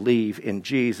invitation to believe in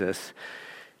Jesus.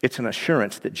 It's an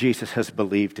assurance that Jesus has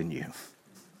believed in you.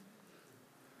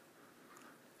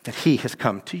 That he has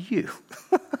come to you.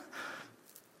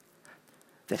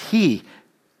 That he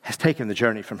has taken the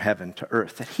journey from heaven to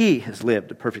earth. That he has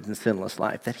lived a perfect and sinless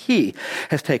life. That he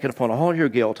has taken upon all your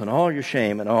guilt and all your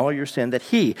shame and all your sin. That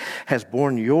he has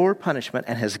borne your punishment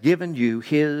and has given you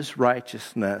his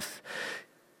righteousness.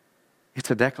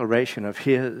 It's a declaration of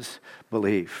his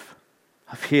belief,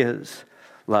 of his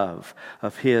love,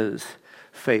 of his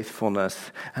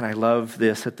faithfulness. And I love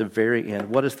this at the very end.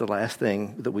 What is the last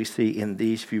thing that we see in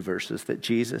these few verses that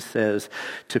Jesus says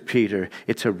to Peter?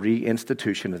 It's a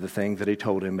reinstitution of the thing that he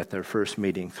told him at their first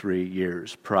meeting 3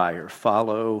 years prior.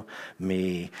 Follow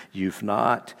me. You've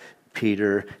not,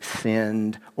 Peter,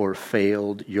 sinned or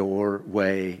failed your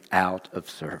way out of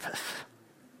service.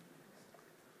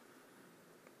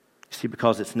 You see,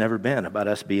 because it's never been about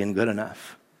us being good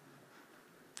enough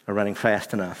or running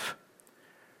fast enough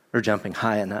or jumping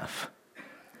high enough.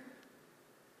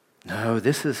 No,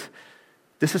 this is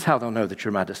how they'll know that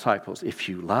you're my disciples, if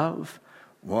you love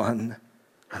one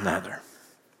another.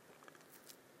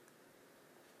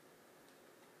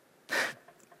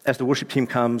 As the worship team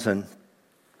comes and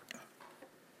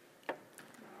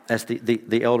as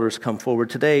the elders come forward.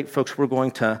 Today, folks, we're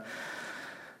going to...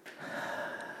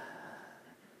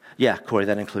 Yeah, Corey,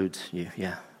 that includes you.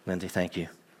 Yeah, Lindsay, thank you.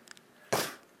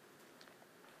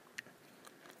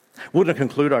 We're going to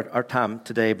conclude our time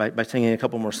today by singing a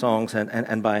couple more songs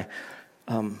and by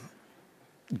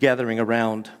gathering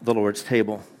around the Lord's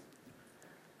table.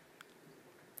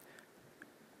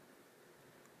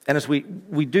 And as we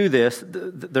do this,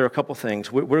 there are a couple things.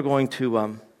 We're going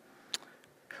to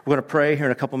pray here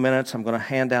in a couple minutes. I'm going to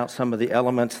hand out some of the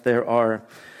elements.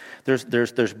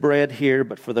 There's bread here,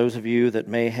 but for those of you that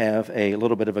may have a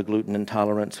little bit of a gluten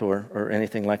intolerance or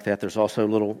anything like that, there's also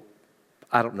little,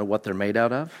 I don't know what they're made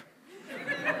out of.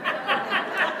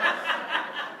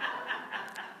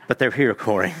 But they're here,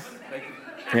 Corey.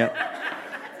 Yeah.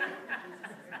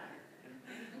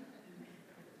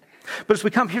 But as we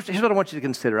come, here's what I want you to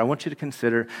consider. I want you to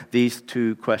consider these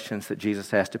two questions that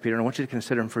Jesus asked to Peter, and I want you to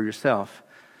consider them for yourself.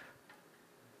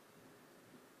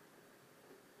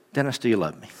 Dennis, do you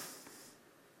love me?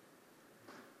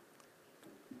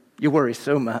 You worry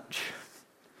so much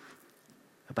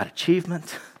about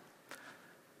achievement,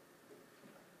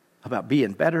 about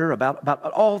being better, about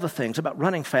all the things, about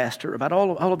running faster, about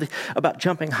all of the, about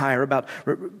jumping higher, about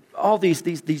all these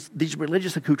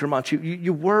religious accoutrements.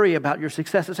 You worry about your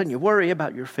successes and you worry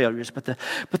about your failures. But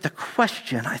the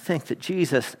question I think that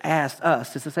Jesus asked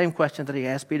us is the same question that he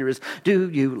asked Peter: is, do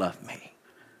you love me?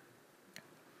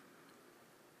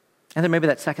 And then maybe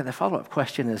that follow-up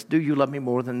question is, do you love me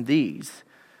more than these?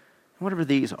 Whatever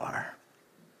these are.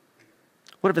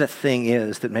 Whatever that thing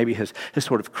is that maybe has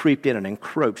sort of creeped in and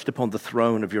encroached upon the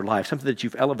throne of your life, something that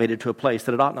you've elevated to a place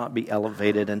that it ought not be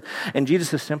elevated. And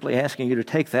Jesus is simply asking you to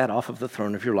take that off of the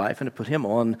throne of your life and to put him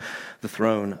on the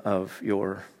throne of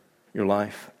your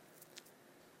life.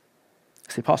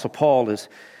 The Apostle Paul is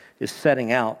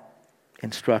setting out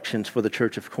instructions for the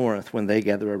church of Corinth when they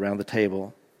gather around the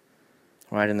table.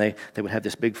 Right? And they would have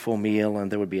this big full meal,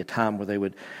 and there would be a time where they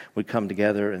would come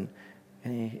together. And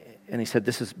he said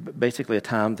this is basically a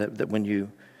time that when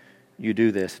you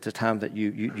do this, it's a time that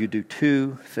you do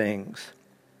two things.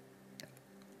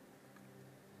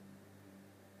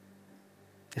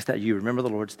 It's that you remember the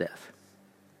Lord's death.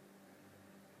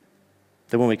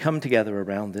 That when we come together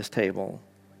around this table,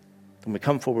 when we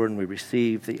come forward and we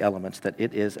receive the elements, that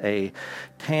it is a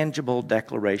tangible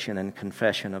declaration and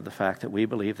confession of the fact that we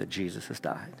believe that Jesus has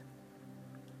died,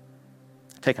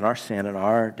 taken our sin and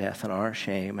our death and our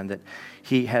shame, and that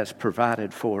he has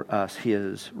provided for us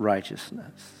his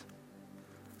righteousness,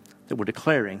 that we're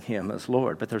declaring him as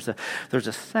Lord. But there's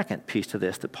a second piece to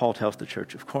this that Paul tells the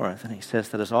church of Corinth, and he says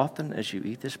that as often as you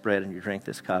eat this bread and you drink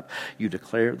this cup, you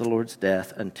declare the Lord's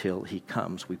death until he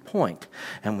comes. We point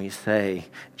and we say,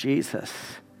 Jesus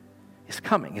is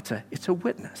coming. It's a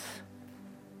witness.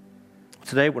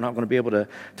 Today we're not going to be able to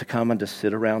come and to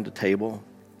sit around a table.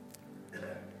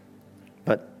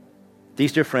 But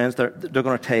these dear friends, they're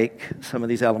going to take some of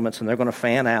these elements and they're going to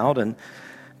fan out, and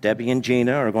Debbie and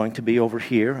Gina are going to be over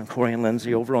here, and Corey and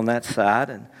Lindsay over on that side,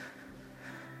 and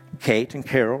Kate and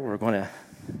Carol are going to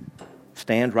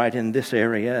stand right in this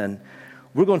area, and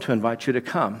we're going to invite you to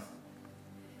come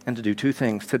and to do two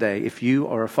things today. If you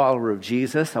are a follower of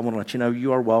Jesus, I want to let you know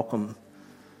you are welcome.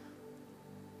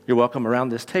 You're welcome around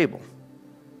this table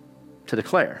to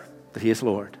declare that he is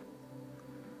Lord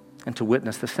and to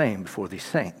witness the same before these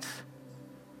saints.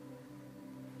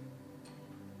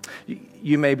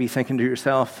 You may be thinking to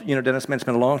yourself, Dennis, man, it's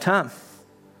been a long time.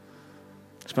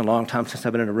 It's been a long time since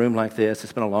I've been in a room like this.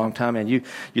 It's been a long time. And you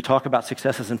talk about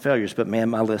successes and failures, but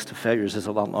man, my list of failures is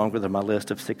a lot longer than my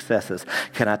list of successes.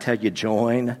 Can I tell you,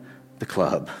 join the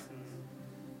club.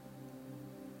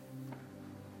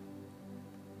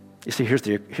 You see, here's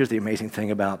the amazing thing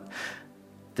about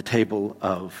the table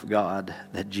of God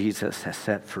that Jesus has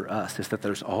set for us, is that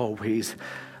there's always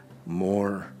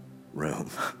more room.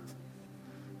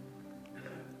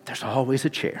 There's always a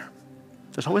chair.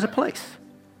 There's always a place.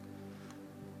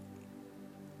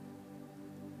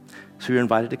 So you're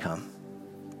invited to come,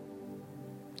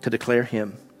 to declare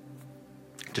him,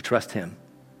 to trust him.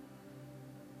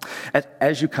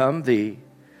 As you come, the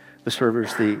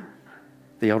servers, the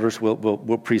elders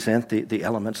will present the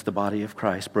elements, the body of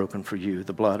Christ broken for you,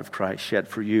 the blood of Christ shed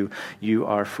for you. You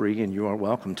are free and you are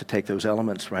welcome to take those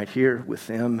elements right here with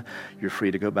them. You're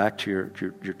free to go back to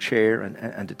your chair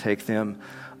and to take them.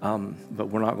 But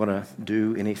we're not going to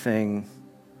do anything,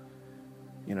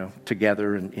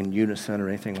 together in unison or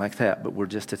anything like that. But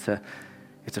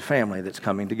it's a family that's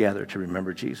coming together to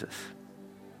remember Jesus.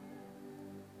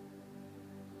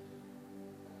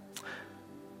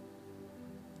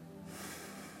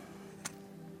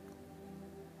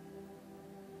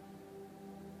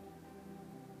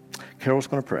 Carol's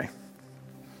going to pray.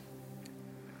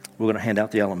 We're going to hand out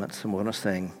the elements, and we're going to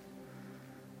sing.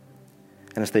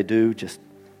 And as they do, just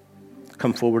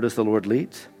come forward as the Lord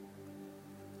leads.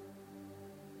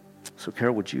 So,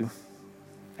 Carol, would you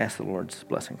ask the Lord's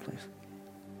blessing, please?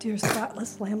 Dear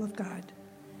spotless Lamb of God,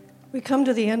 we come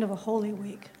to the end of a Holy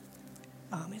Week.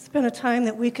 It's been a time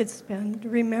that we could spend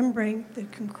remembering the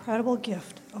incredible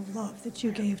gift of love that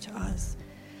you gave to us.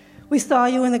 We saw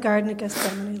you in the Garden of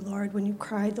Gethsemane, Lord, when you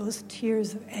cried those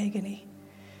tears of agony.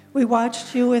 We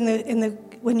watched you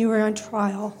when you were on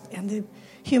trial, and the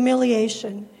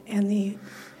humiliation and the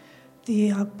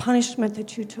punishment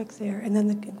that you took there, and then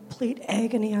the complete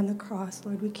agony on the cross,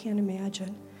 Lord, we can't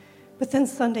imagine. But then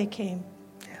Sunday came.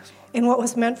 And what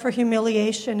was meant for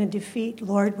humiliation and defeat,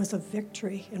 Lord, was a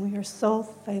victory. And we are so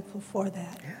thankful for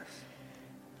that. Yes.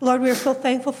 Lord, we are so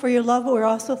thankful for your love, but we're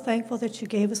also thankful that you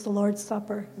gave us the Lord's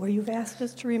Supper, where you've asked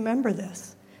us to remember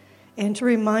this and to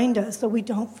remind us so we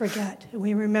don't forget. And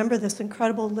we remember this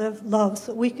incredible love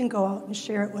so we can go out and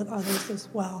share it with others as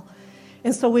well.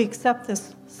 And so we accept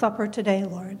this supper today,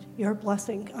 Lord, your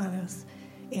blessing on us.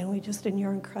 And we just, in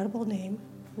your incredible name,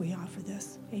 we offer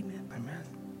this. Amen. Amen.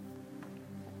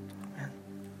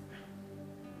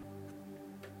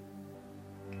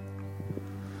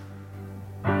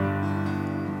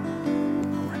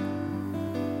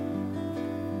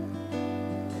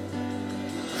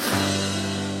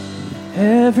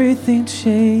 Everything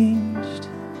changed.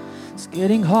 It's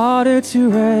getting harder to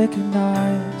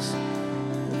recognize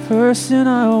the person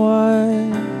I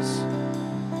was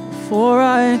before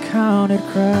I encountered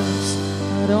Christ.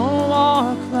 I don't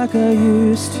walk like I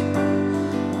used to.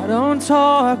 I don't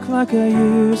talk like I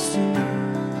used to.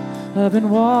 I've been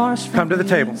washed from Come to the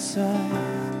table. inside.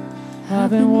 I've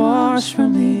been washed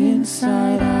from the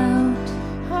inside out.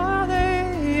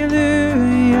 Hallelujah.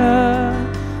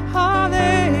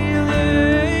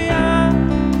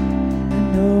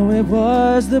 It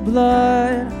was the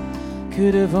blood,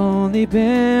 could have only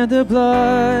been the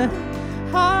blood.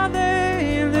 Hallelujah,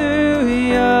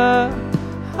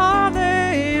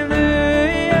 hallelujah.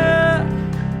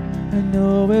 I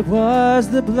know it was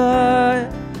the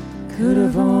blood, could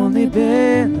have only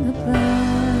been the blood.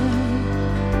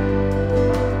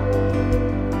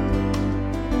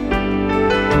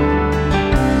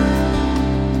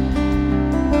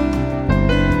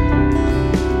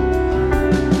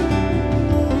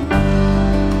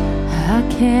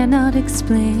 Cannot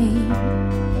explain,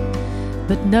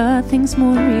 but nothing's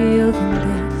more real than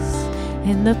this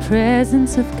in the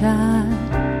presence of God.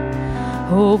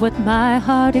 Oh, what my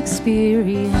heart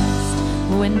experienced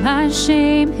when my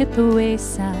shame hit the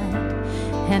wayside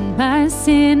and my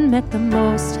sin met the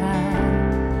Most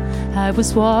High. I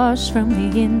was washed from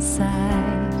the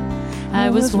inside.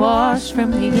 I was washed from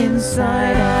the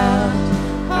inside out.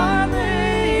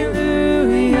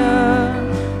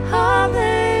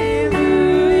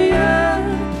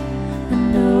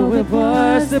 It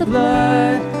was the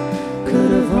blood,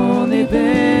 could have only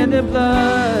been the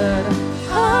blood.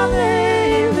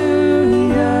 Hallelujah,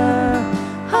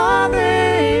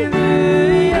 hallelujah.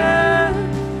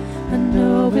 I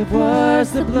know it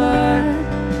was the blood,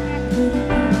 could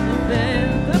have only been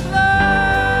the blood.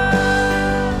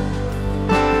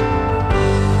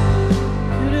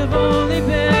 Could have only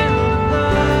been.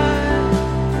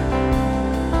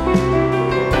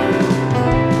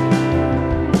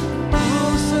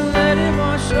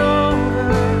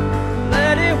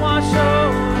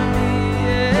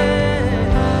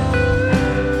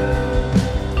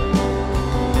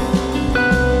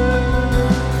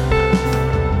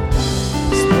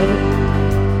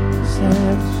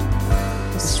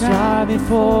 Striving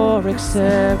for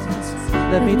acceptance,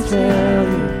 let me tell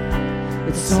you,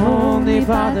 it's only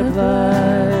by the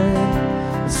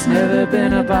blood. It's never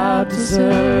been about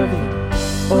deserving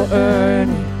or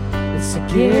earning. It's a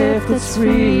gift that's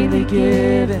freely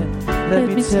given. Let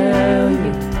me tell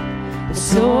you,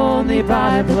 it's only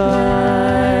by the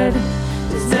blood.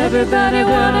 Does everybody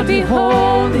wanna be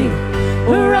holy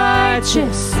or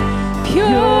righteous,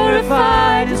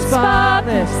 purified and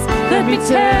spotless? Let me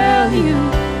tell you,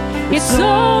 it's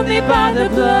only by the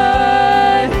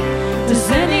blood. Does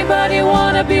anybody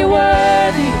want to be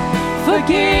worthy,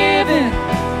 forgiven,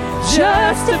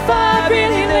 justified,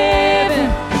 really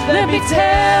living? Let me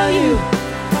tell you,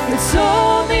 it's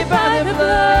only by the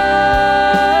blood.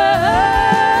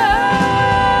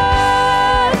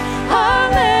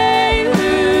 Hallelujah,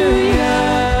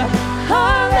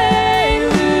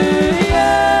 hallelujah.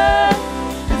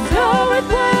 Though it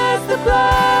was the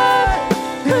blood,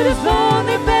 could have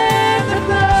only been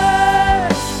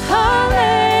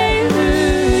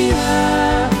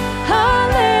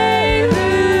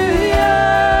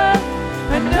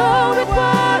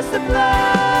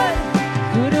blood.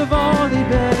 Could have only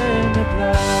been the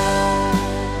blood.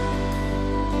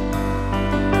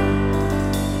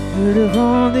 Could have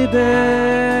only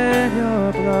been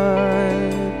your blood.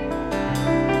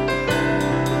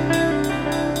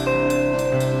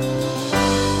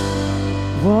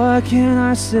 What can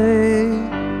I say?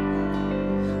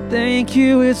 Thank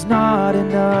you is not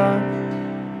enough.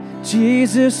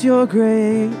 Jesus, your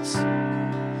grace,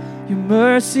 your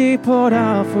mercy poured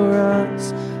out for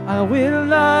us. I will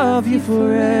love you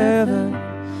forever,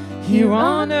 here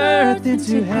on earth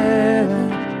into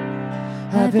heaven.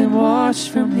 I've been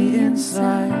washed from the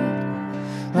inside.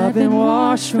 I've been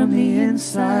washed from the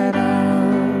inside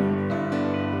out.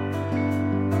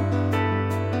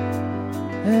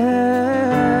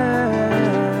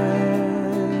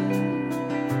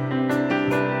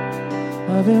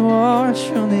 I've been washed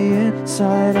from the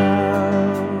inside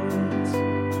out.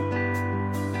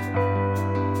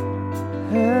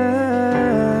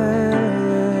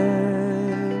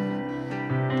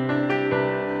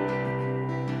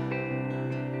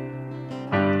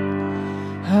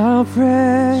 How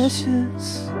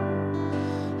precious,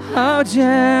 how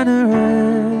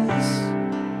generous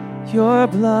your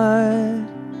blood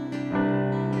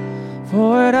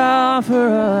poured out for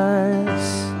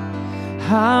us.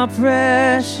 How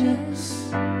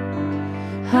precious,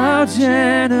 how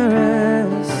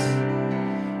generous,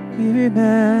 we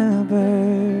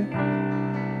remember.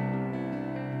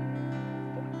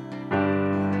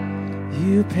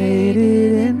 You paid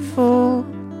it in full,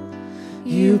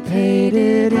 you paid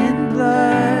it in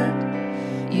blood,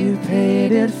 you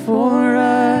paid it for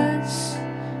us,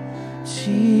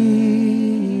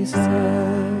 Jesus.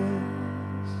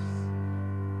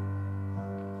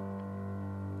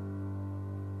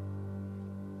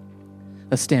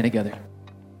 Let's stand together.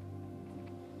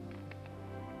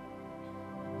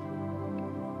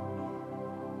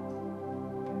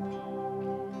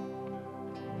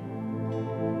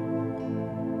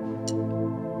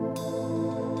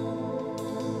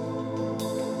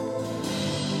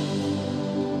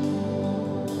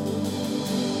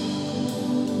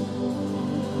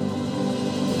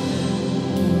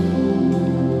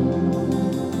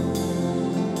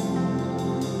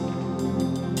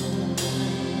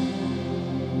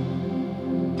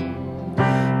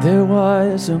 There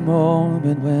was a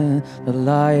moment when the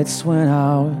lights went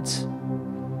out,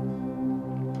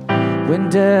 when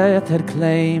death had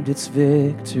claimed its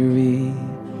victory.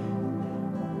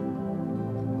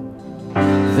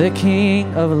 The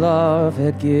King of Love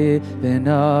had given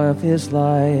up his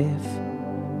life,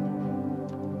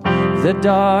 the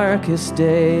darkest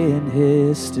day in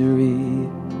history.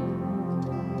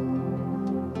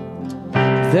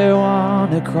 There on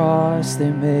the cross they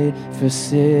made for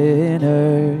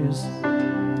sinners.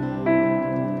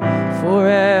 For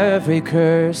every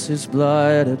curse his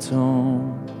blood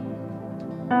atoned.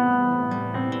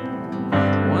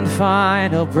 One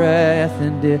final breath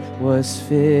and it was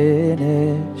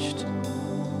finished.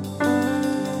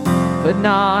 But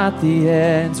not the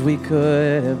ends we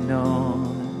could have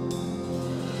known.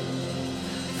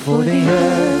 For the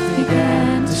earth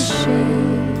began to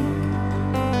shake,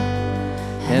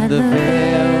 and the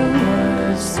veil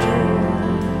was torn.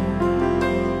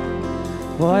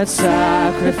 What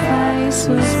sacrifice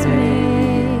was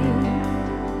made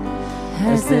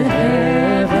as the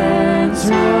heavens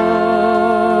roared.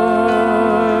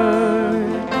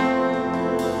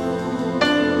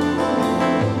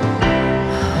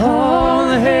 All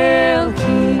hail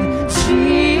King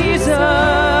Jesus.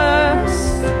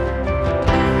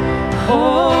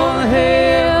 All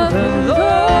hail the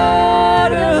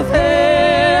Lord of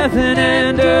heaven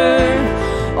and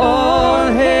earth. All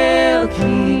hail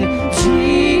King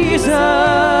Jesus.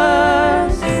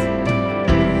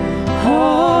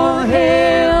 All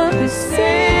hail the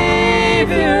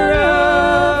Savior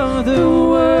of the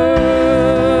world.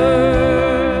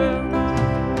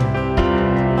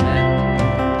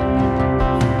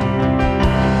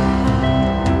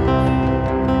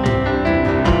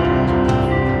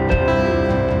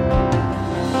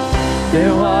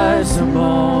 There was a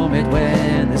moment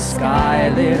when the sky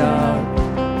lit up,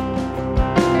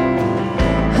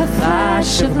 a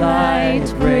flash of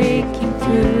light breaking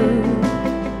through.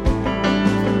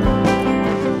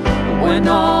 When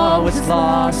all was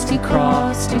lost, he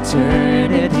crossed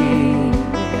eternity.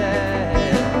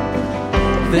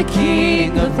 The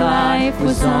King of life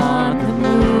was on the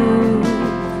move.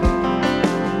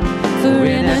 For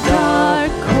in a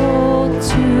dark, cold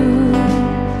tomb,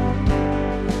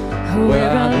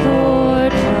 where our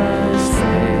Lord was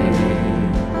slain,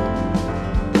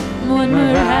 one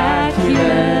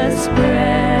miraculous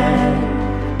breath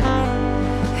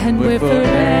and we're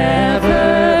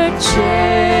forever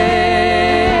changed.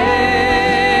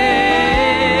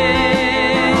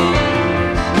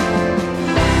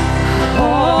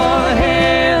 All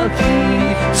hail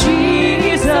King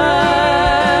Jesus.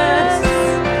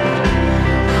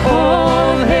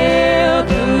 All hail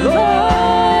the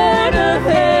Lord of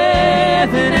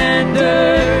heaven and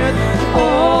earth.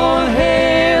 All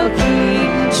hail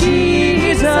King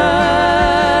Jesus.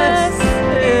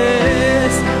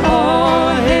 Yes.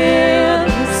 All hail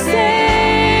the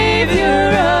Savior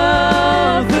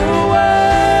of the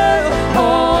world.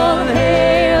 All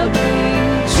hail King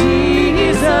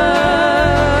Jesus.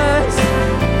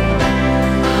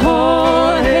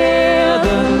 All hail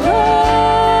the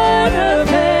Lord of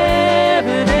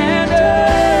heaven and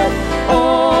earth.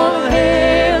 All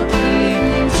hail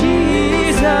King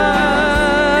Jesus.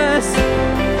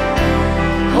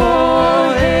 All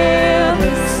hail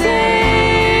the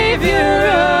Savior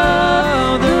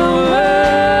of the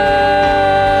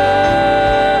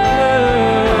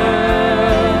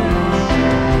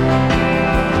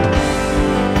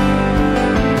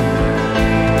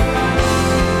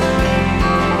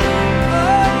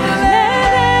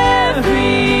Let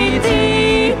every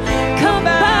knee come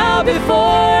bow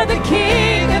before the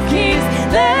King of Kings.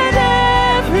 Let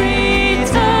every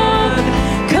tongue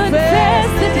confess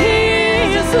that He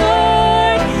is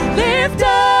Lord. Lift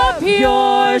up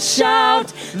your shout.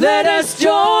 Let us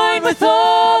join with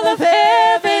all of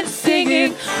heaven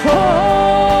singing, holy,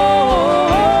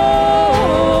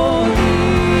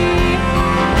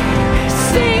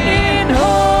 singing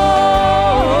holy.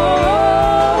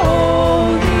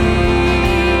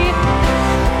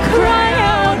 Cry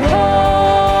out,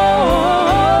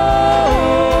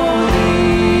 holy,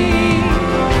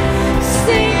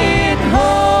 singing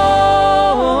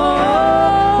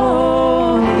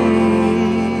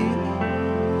holy.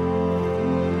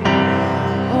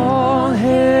 All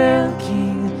hail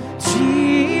King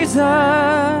Jesus.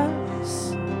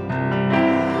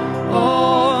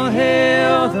 All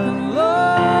hail the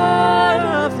Lord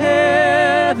of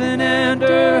heaven and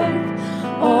earth.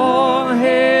 All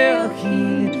hail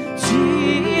King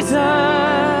Jesus.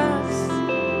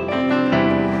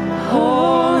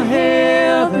 All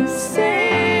hail the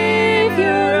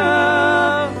Savior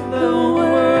of the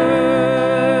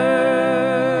world.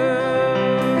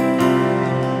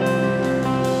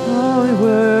 Oh, we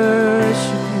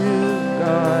worship you,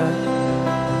 God.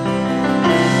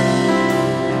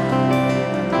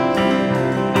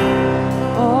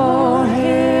 All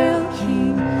hail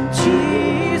King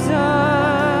Jesus.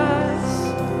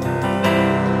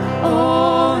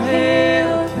 All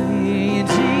hail King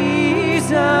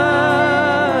Jesus.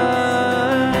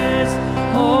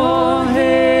 All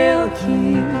hail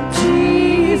King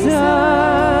Jesus.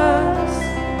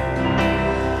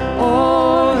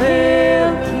 All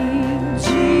hail King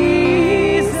Jesus.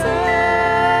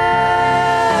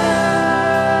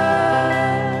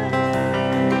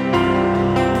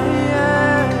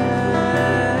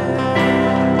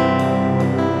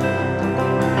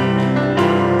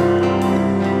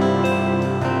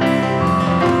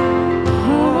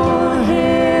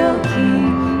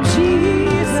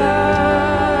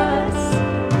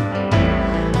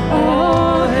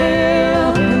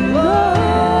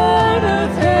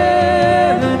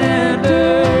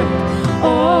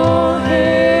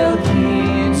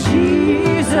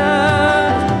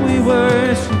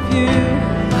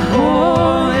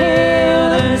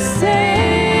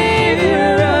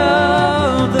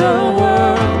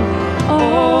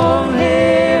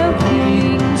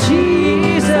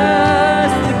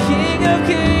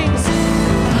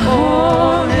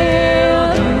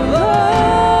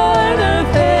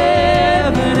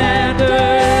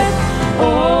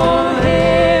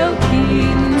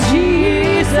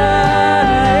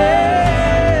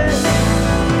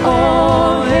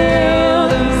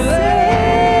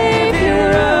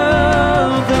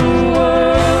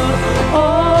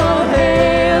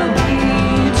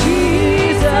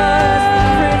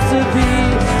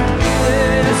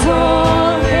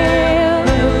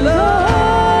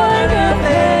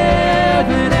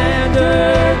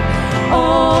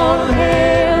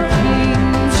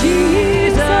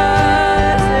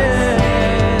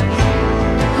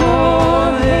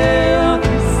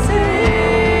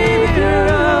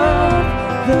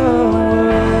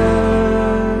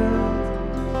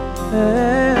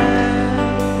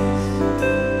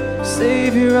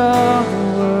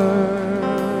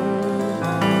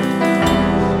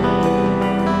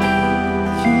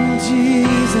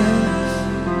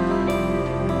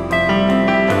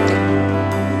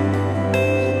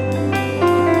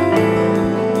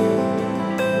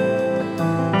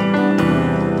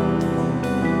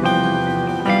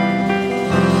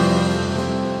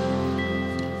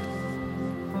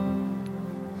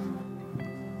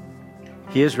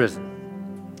 He is risen.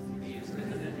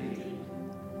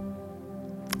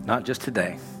 Not just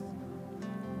today,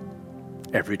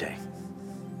 every day.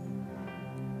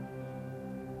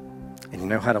 And you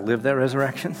know how to live that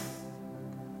resurrection?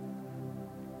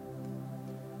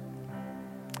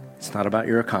 It's not about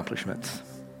your accomplishments.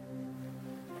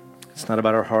 It's not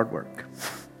about our hard work.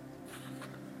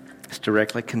 It's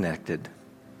directly connected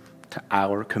to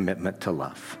our commitment to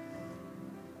love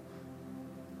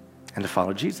and to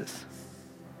follow Jesus.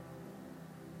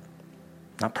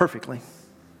 Not perfectly,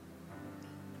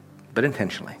 but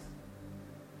intentionally.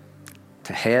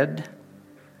 To head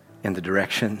in the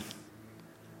direction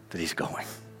that he's going.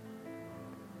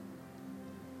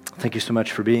 Thank you so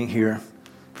much for being here,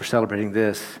 for celebrating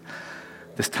this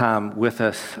time with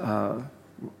us.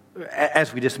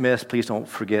 As we dismiss, please don't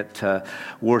forget to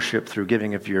worship through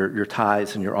giving of your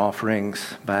tithes and your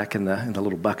offerings back in the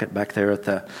little bucket back there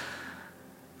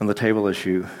on the table as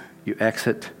you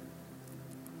exit.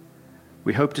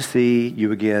 We hope to see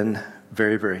you again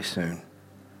very, very soon.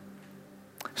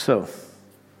 So,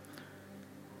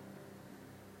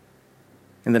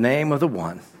 in the name of the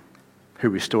one who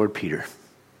restored Peter,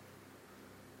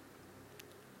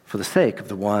 for the sake of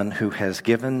the one who has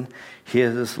given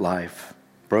his life,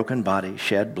 broken body,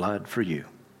 shed blood for you,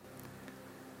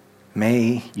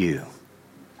 may you,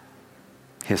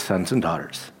 his sons and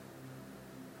daughters,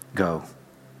 go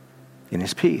in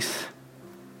his peace.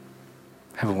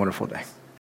 Have a wonderful day.